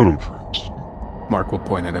 Shadow Dreams. Mark will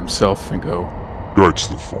point at himself and go, Guides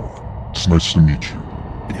the Fallen. It's nice to meet you.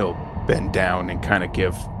 and he'll bend down and kind of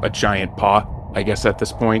give a giant paw, I guess at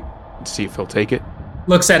this point, and see if he'll take it.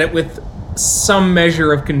 Looks at it with some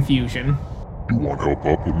measure of confusion. You want help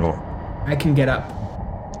up or not? I can get up.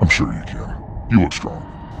 I'm sure you can. You look strong.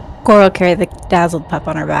 Cora will carry the dazzled pup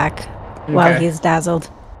on her back while Okay. he's dazzled.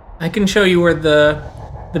 I can show you where the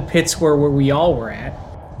pits were where we all were at.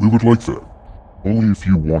 We would like that. Only if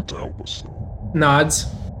you want to help us, though. Nods.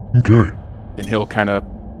 Okay. And he'll kind of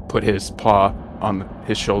put his paw on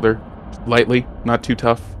his shoulder, lightly, not too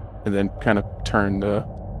tough, and then kind of turn the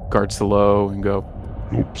guards to low and go,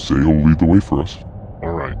 He'll say he'll lead the way for us.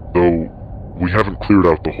 Alright, though we haven't cleared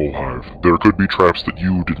out the whole hive. There could be traps that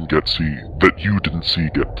you didn't see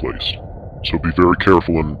get placed. So be very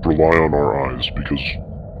careful and rely on our eyes, because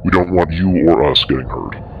we don't want you or us getting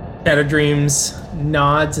hurt. Shadow Dreams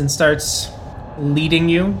nods and starts leading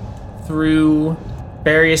you through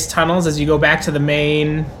various tunnels as you go back to the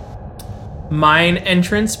main mine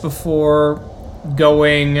entrance before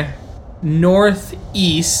going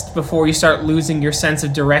northeast before you start losing your sense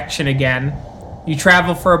of direction again. You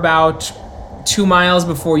travel for about 2 miles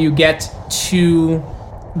before you get to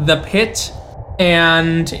the pit,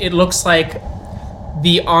 and it looks like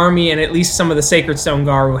the army and at least some of the Sacred Stone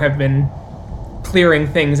Garu have been clearing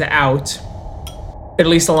things out, at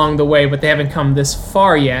least along the way, but they haven't come this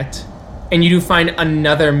far yet. And you do find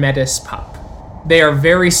another Metis pup. They are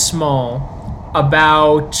very small,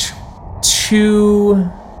 about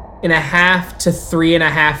 2.5 to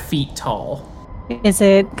 3.5 feet tall. Is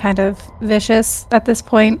it kind of vicious at this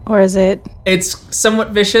point, or is it... It's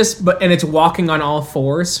somewhat vicious, and it's walking on all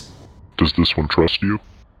fours. Does this one trust you?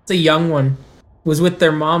 It's a young one. Was with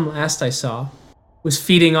their mom last I saw. Was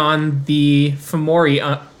feeding on the Fomori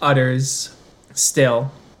udders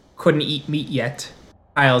still. Couldn't eat meat yet.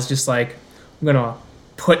 Kyle's just like, I'm gonna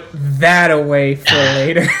put that away for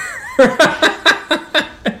later.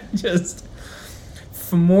 Just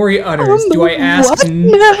Fomori udders. Do I ask what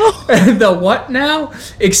now? the what now?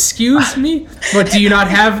 Excuse me? But do you not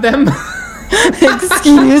have them?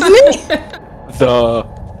 Excuse me? the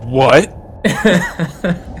what?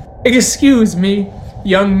 Excuse me,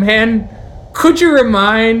 young man. Could you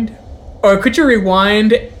rewind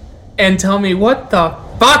and tell me what the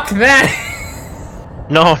fuck that?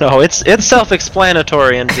 No, it's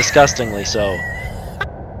self-explanatory and disgustingly so.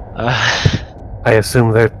 I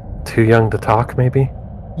assume they're too young to talk, maybe?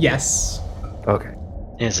 Yes. Okay.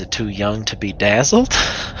 Is it too young to be dazzled?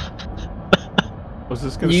 I was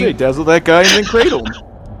just gonna say, dazzle that guy and then cradle him.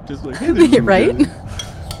 Just like, hey, there, Right?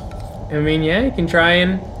 I mean, yeah, you can try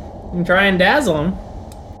and dazzle him.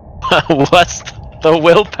 What's the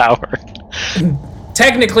willpower?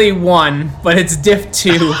 Technically 1, but it's diff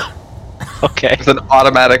 2. Okay. It's an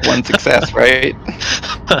automatic 1 success, right?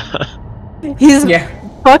 He's Yeah.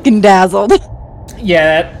 fucking dazzled.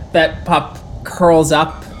 Yeah, that pup curls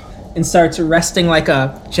up and starts resting like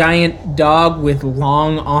a giant dog with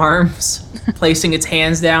long arms, placing its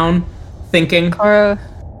hands down, thinking. Cora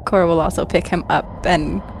will also pick him up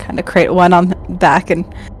and kind of crate one on the back and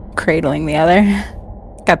cradling the other.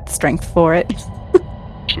 Got the strength for it.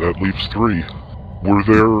 So that leaves 3. Were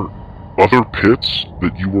there other pits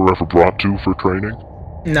that you were ever brought to for training?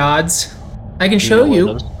 Nods. I can show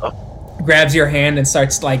you. Grabs your hand and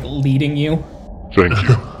starts, like, leading you. Thank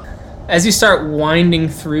you. As you start winding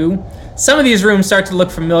through, some of these rooms start to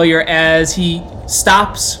look familiar as he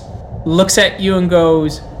stops, looks at you and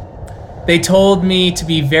goes, "They told me to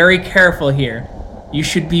be very careful here. You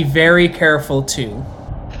should be very careful too."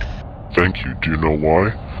 Thank you. Do you know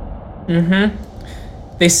why? Mm-hmm.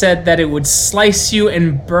 They said that it would slice you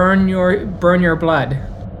and burn your blood.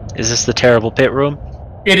 Is this the terrible pit room?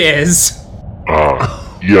 It is.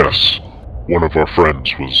 Yes. One of our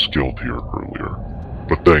friends was killed here earlier.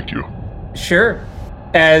 But thank you. Sure.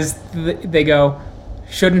 As they go,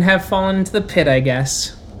 shouldn't have fallen into the pit, I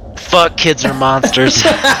guess. Fuck, kids are monsters.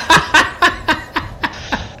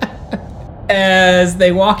 As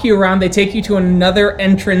they walk you around, they take you to another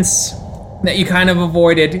entrance that you kind of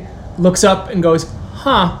avoided, looks up and goes,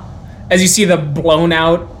 huh. As you see the blown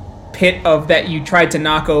out pit of that you tried to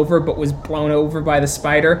knock over but was blown over by the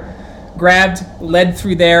spider. Grabbed, led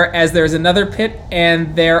through there as there's another pit,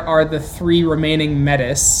 and there are the 3 remaining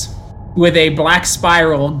Metis with a black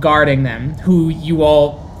spiral guarding them, who you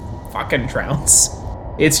all fucking trounce.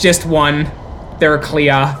 It's just one. They're a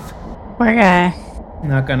Cleoth. Poor guy.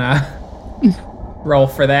 Not gonna roll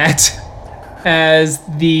for that. As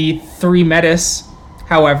the 3 Metis,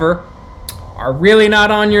 however, are really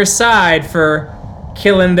not on your side for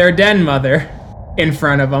killing their den mother in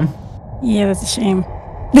front of them. Yeah, that's a shame.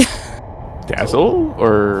 Dazzle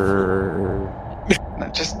or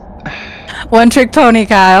Just One trick pony,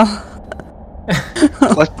 Kyle.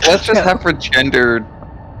 let's just have Regender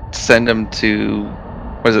send him to,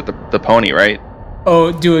 what is it, the pony, right?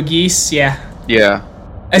 Oh, do a geese? Yeah. Yeah.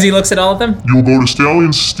 As he looks at all of them? You will go to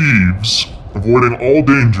Stallion Steve's, avoiding all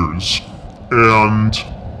dangers, and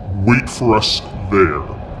wait for us there.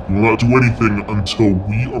 We will not do anything until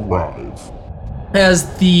we arrive.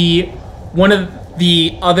 As the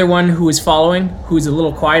other one who is following, who's a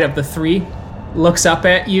little quiet of the 3, looks up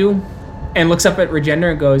at you and looks up at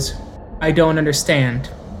Regender and goes, "I don't understand."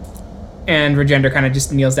 And Regender kind of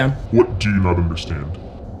just kneels down. What do you not understand?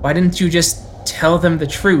 Why didn't you just tell them the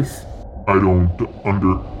truth? I don't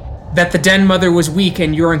That the den mother was weak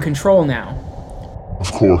and you're in control now.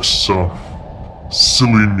 Of course,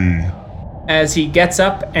 silly me. As he gets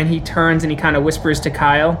up and he turns and he kind of whispers to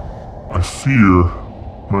Kyle, I fear,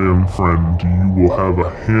 my young friend, you will have a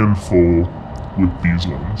handful with these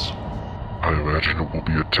ones. I imagine it will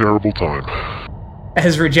be a terrible time.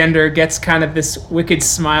 as Regender gets kind of this wicked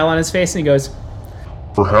smile on his face and he goes,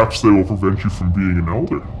 Perhaps they will prevent you from being an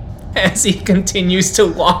elder. As he continues to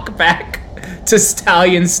walk back to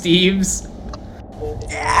Stallion Steve's.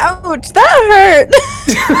 Ouch, that hurt!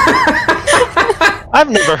 I've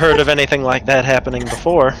never heard of anything like that happening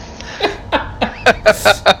before.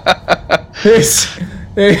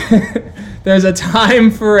 There's a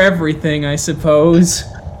time for everything, I suppose.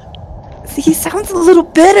 He sounds a little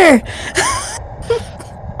bitter.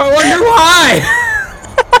 I wonder why!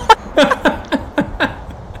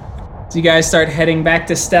 So you guys start heading back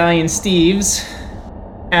to Stallion Steve's.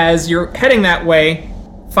 As you're heading that way,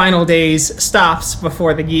 Final Days stops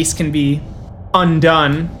before the geese can be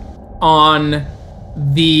undone on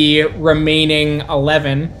the remaining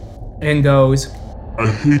 11 and goes, I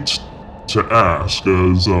hate to ask,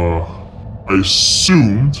 as I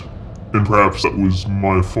assumed, and perhaps that was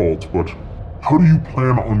my fault, but how do you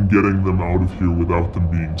plan on getting them out of here without them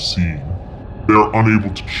being seen? They're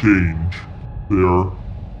unable to change. They're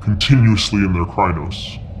continuously in their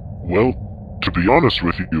Krynos. Well, to be honest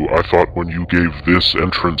with you, I thought when you gave this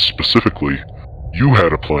entrance specifically, you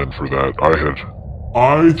had a plan for that.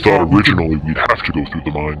 I thought originally we'd have to go through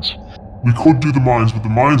the mines. We could do the mines, but the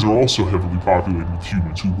mines are also heavily populated with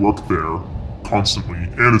humans who work there constantly,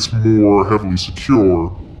 and it's more heavily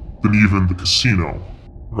secure than even the casino.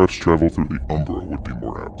 Perhaps travel through the Umbra would be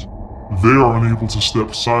more apt. They are unable to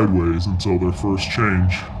step sideways until their first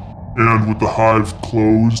change. And with the hive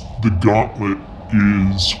closed, the gauntlet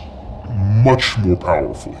is much more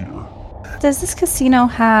powerful here. Does this casino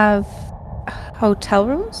have hotel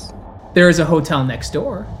rooms? There is a hotel next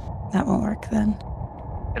door. That won't work then.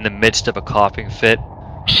 In the midst of a coughing fit,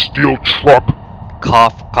 Steel truck!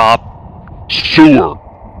 cough, cough. Sewer!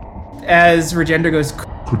 As Regender goes,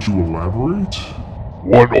 Could you elaborate?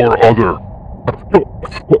 One or other.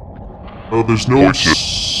 There's no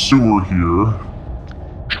sewer here.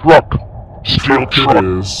 Truck! Steel truck! It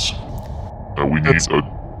is. We need a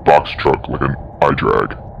box truck like an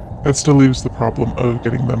iDrag. That still leaves the problem of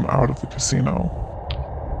getting them out of the casino.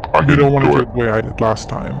 I We can don't want to do do it. it the way I did last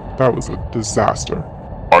time. That was a disaster.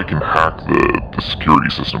 I can hack the security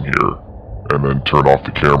system here and then turn off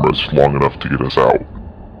the cameras long enough to get us out.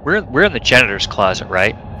 We're in the janitor's closet,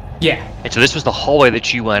 right? Yeah. And so this was the hallway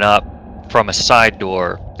that you went up from a side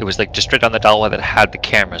door. It was like just straight down the hallway that had the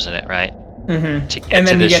cameras in it, right? Mm-hmm. To get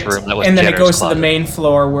to this room that was and then it goes closet. to the main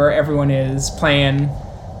floor where everyone is playing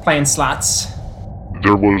slots.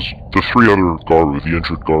 There was the 3 other Garu, the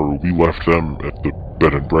injured Garu. We left them at the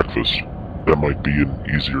bed and breakfast. That might be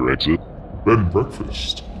an easier exit. Bed and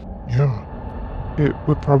breakfast. Yeah. It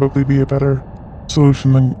would probably be a better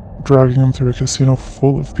solution than dragging them through a casino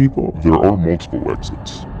full of people. There are multiple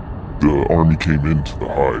exits. The army came into the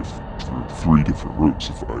hive through 3 different routes,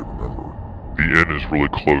 if I remember. The inn is really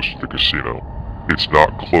close to the casino. It's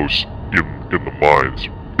not close in the mines.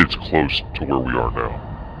 It's close to where we are now.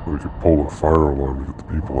 We could pull a fire alarm to get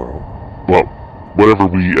the people out. Well, whatever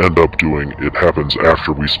we end up doing, it happens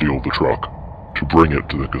after we steal the truck to bring it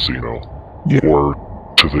to the casino or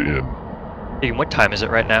to the inn. Hey, what time is it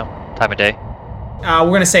right now? Time of day?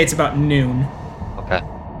 We're gonna say it's about noon. Okay.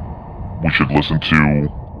 We should listen to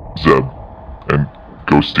Zeb and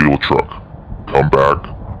go steal a truck. Come back.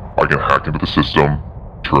 I can hack into the system,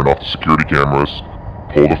 turn off the security cameras,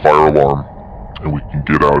 pull the fire alarm, and we can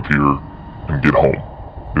get out of here and get home.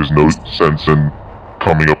 There's no sense in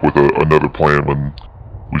coming up with another plan when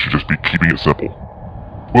we should just be keeping it simple.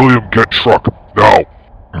 William, get truck, now!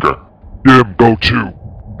 Okay. Jim, go too!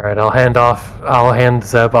 Alright, I'll hand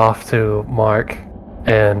Zeb off to Mark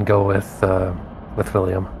and go with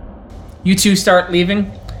William. You two start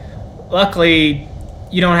leaving. Luckily,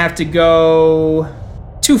 you don't have to go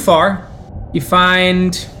too far. You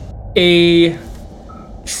find a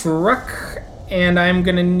truck, and I'm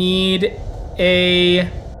gonna need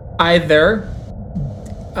either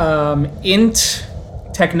int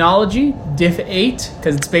technology, diff 8,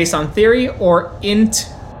 because it's based on theory, or int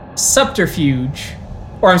subterfuge,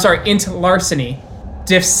 or I'm sorry, int larceny,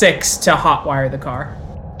 diff 6 to hotwire the car.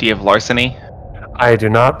 Do you have larceny? I do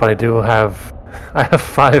not, but I have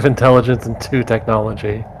 5 intelligence and 2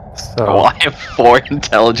 technology. So Oh, I have 4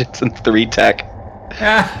 intelligence and 3 tech.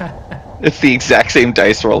 It's the exact same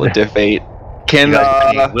dice roll at diff 8. Can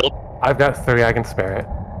I've got 3. I can spare it.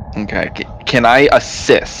 Okay. Can I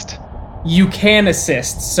assist? You can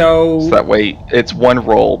assist, so that way it's 1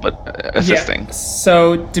 roll, but assisting. Yeah.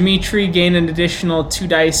 So Dimitri gain an additional 2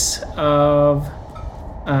 dice of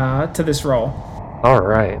to this roll. All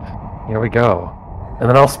right, here we go. And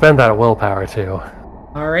then I'll spend that willpower too.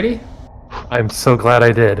 Alrighty. I'm so glad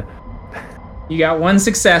I did. You got 1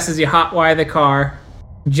 success as you hotwire the car,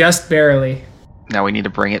 just barely. Now we need to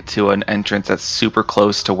bring it to an entrance that's super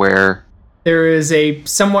close to where... There is a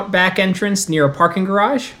somewhat back entrance near a parking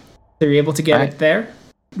garage. So you're able to get it there.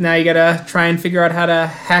 Now you gotta try and figure out how to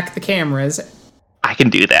hack the cameras. I can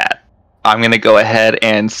do that. I'm going to go ahead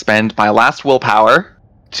and spend my last willpower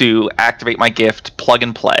to activate my gift, Plug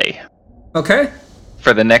and Play. Okay.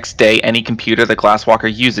 For the next day, any computer the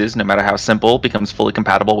Glasswalker uses, no matter how simple, becomes fully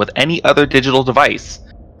compatible with any other digital device,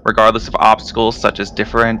 regardless of obstacles such as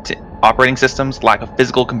different operating systems, lack of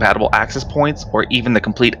physical compatible access points, or even the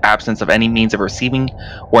complete absence of any means of receiving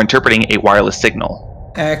or interpreting a wireless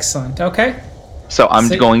signal. Excellent. Okay. So I'm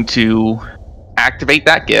going to activate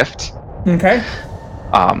that gift. Okay.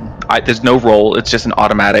 There's no roll. It's just an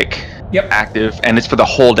automatic active, and it's for the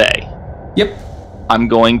whole day. Yep. I'm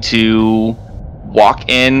going to walk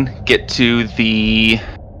in, get to the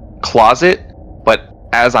closet, but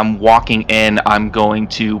as I'm walking in, I'm going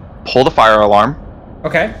to pull the fire alarm.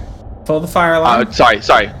 Okay. Pull the fire alarm.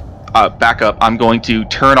 Sorry. Back up. I'm going to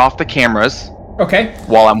turn off the cameras. Okay.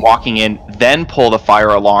 While I'm walking in, then pull the fire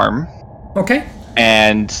alarm. Okay.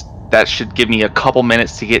 And that should give me a couple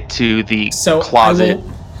minutes to get to the closet.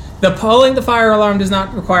 The pulling the fire alarm does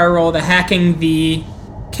not require a roll. The hacking the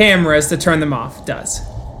cameras to turn them off does.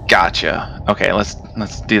 Gotcha. Okay, let's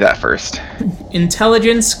do that first.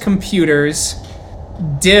 Intelligence computers,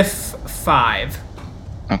 diff 5.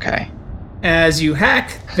 Okay. As you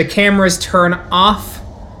hack, the cameras turn off.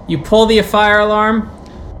 You pull the fire alarm,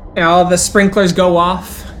 and all the sprinklers go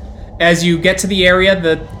off. As you get to the area,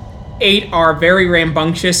 the 8 are very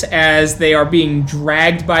rambunctious as they are being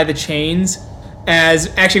dragged by the chains.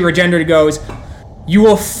 As actually Regender goes, you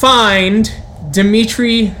will find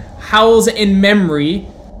Dimitri howls in memory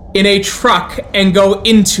in a truck and go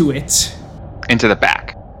into it. Into the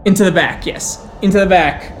back. Into the back, yes. Into the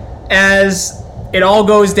back. As it all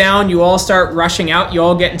goes down, you all start rushing out. You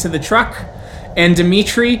all get into the truck. And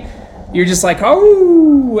Dimitri, you're just like,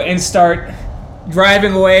 oh, and start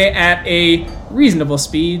driving away at a reasonable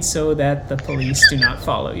speed so that the police do not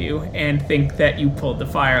follow you and think that you pulled the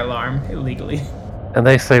fire alarm illegally. And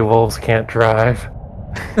they say wolves can't drive.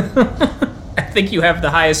 think you have the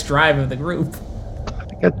highest drive of the group.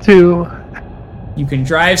 I got 2. You can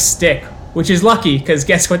drive stick, which is lucky, because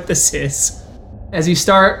guess what this is? As you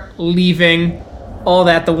start leaving all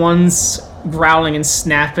that, the ones growling and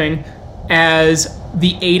snapping, as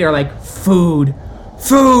the 8 are like, food,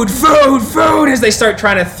 as they start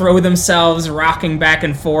trying to throw themselves, rocking back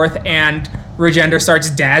and forth, and Regender starts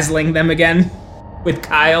dazzling them again with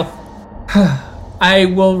Kyle. I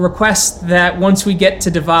will request that once we get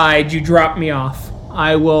to Divide, you drop me off.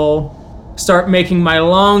 I will start making my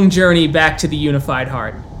long journey back to the Unified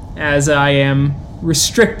Heart, as I am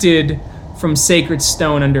restricted from Sacred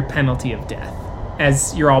Stone under penalty of death,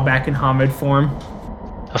 as you're all back in Hamid form.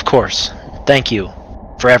 Of course. Thank you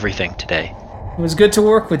for everything today. It was good to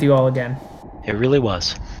work with you all again. It really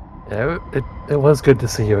was. Yeah, it was good to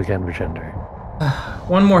see you again, Regender.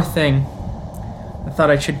 One more thing. I thought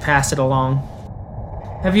I should pass it along.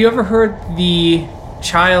 Have you ever heard the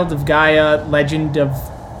Child of Gaia legend of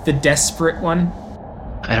the Desperate One?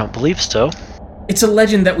 I don't believe so. It's a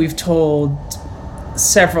legend that we've told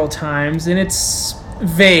several times, and it's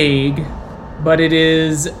vague, but it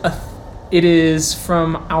is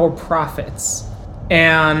from our prophets.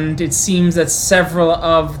 And it seems that several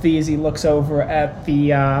of these, he looks over at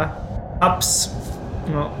the ups,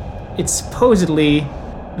 it's supposedly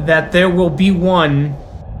that there will be one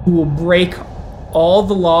who will break all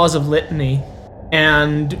the laws of litany,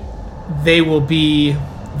 and they will be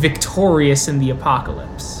victorious in the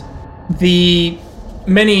apocalypse. The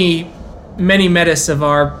many metis of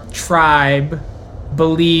our tribe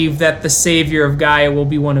believe that the savior of Gaia will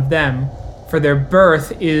be one of them, for their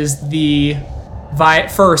birth is the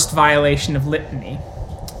first violation of litany.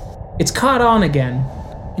 It's caught on again,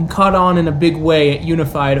 and caught on in a big way at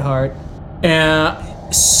Unified Heart.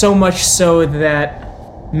 So much so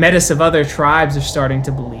that metis of other tribes are starting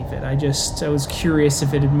to believe it. I was curious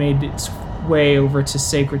if it had made its way over to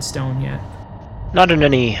Sacred Stone yet. Not in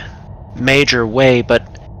any major way,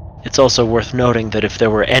 but it's also worth noting that if there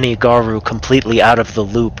were any Garu completely out of the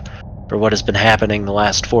loop for what has been happening the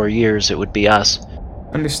last 4 years, it would be us.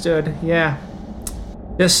 Understood, yeah.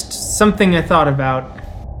 Just something I thought about.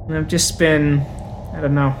 And I've just been, I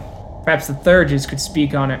don't know, perhaps the Thurges could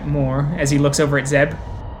speak on it more, as he looks over at Zeb.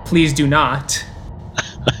 Please do not.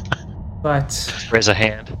 But Raise a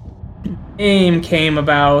hand. name came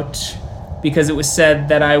about because it was said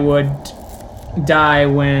that I would die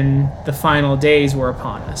when the final days were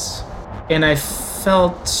upon us. And I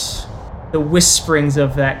felt the whisperings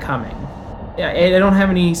of that coming. I don't have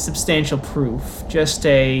any substantial proof, just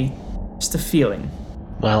a feeling.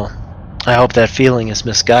 Well, I hope that feeling is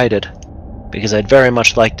misguided, because I'd very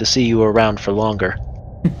much like to see you around for longer.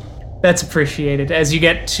 That's appreciated. As you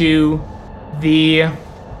get to the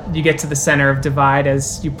center of Divide,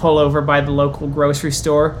 as you pull over by the local grocery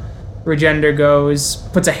store, Regender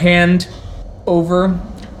puts a hand over,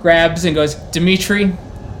 grabs, and goes, Dimitri,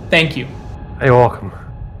 thank you. You're welcome.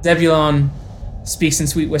 Zebulon speaks in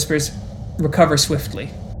sweet whispers, recover swiftly.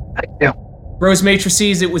 Thank you. Rose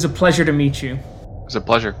Matrices, it was a pleasure to meet you. It was a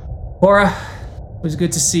pleasure. Cora, it was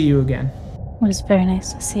good to see you again. It was very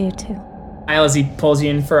nice to see you too. Kyle, as he pulls you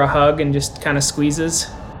in for a hug and just kind of squeezes.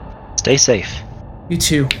 Stay safe. You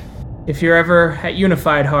too. If you're ever at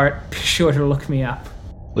Unified Heart, be sure to look me up.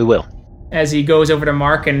 We will. As he goes over to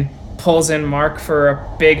Mark and pulls in Mark for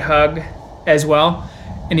a big hug as well.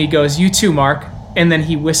 And he goes, you too, Mark. And then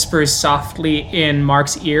he whispers softly in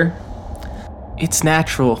Mark's ear. It's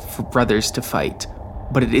natural for brothers to fight,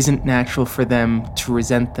 but it isn't natural for them to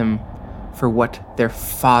resent them for what their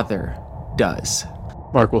father does.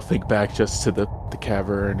 Mark will think back just to the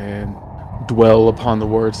cavern and dwell upon the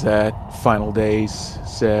words that Final Days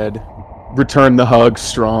said. Return the hug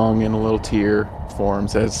strong, and a little tear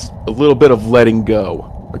forms as a little bit of letting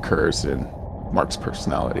go occurs in Mark's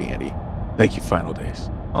personality. And thank you, Final Days.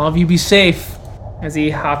 All of you be safe. As he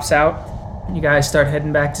hops out, you guys start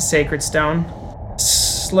heading back to Sacred Stone.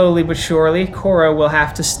 Slowly but surely, Cora will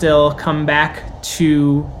have to still come back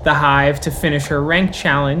to the Hive to finish her rank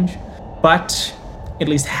challenge, but at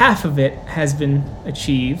least half of it has been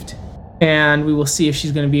achieved, and we will see if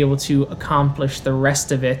she's going to be able to accomplish the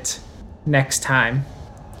rest of it next time.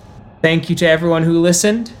 Thank you to everyone who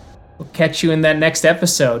listened. We'll catch you in that next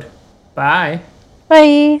episode. Bye.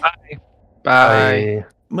 Bye. Bye. Bye.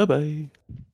 Bye-bye.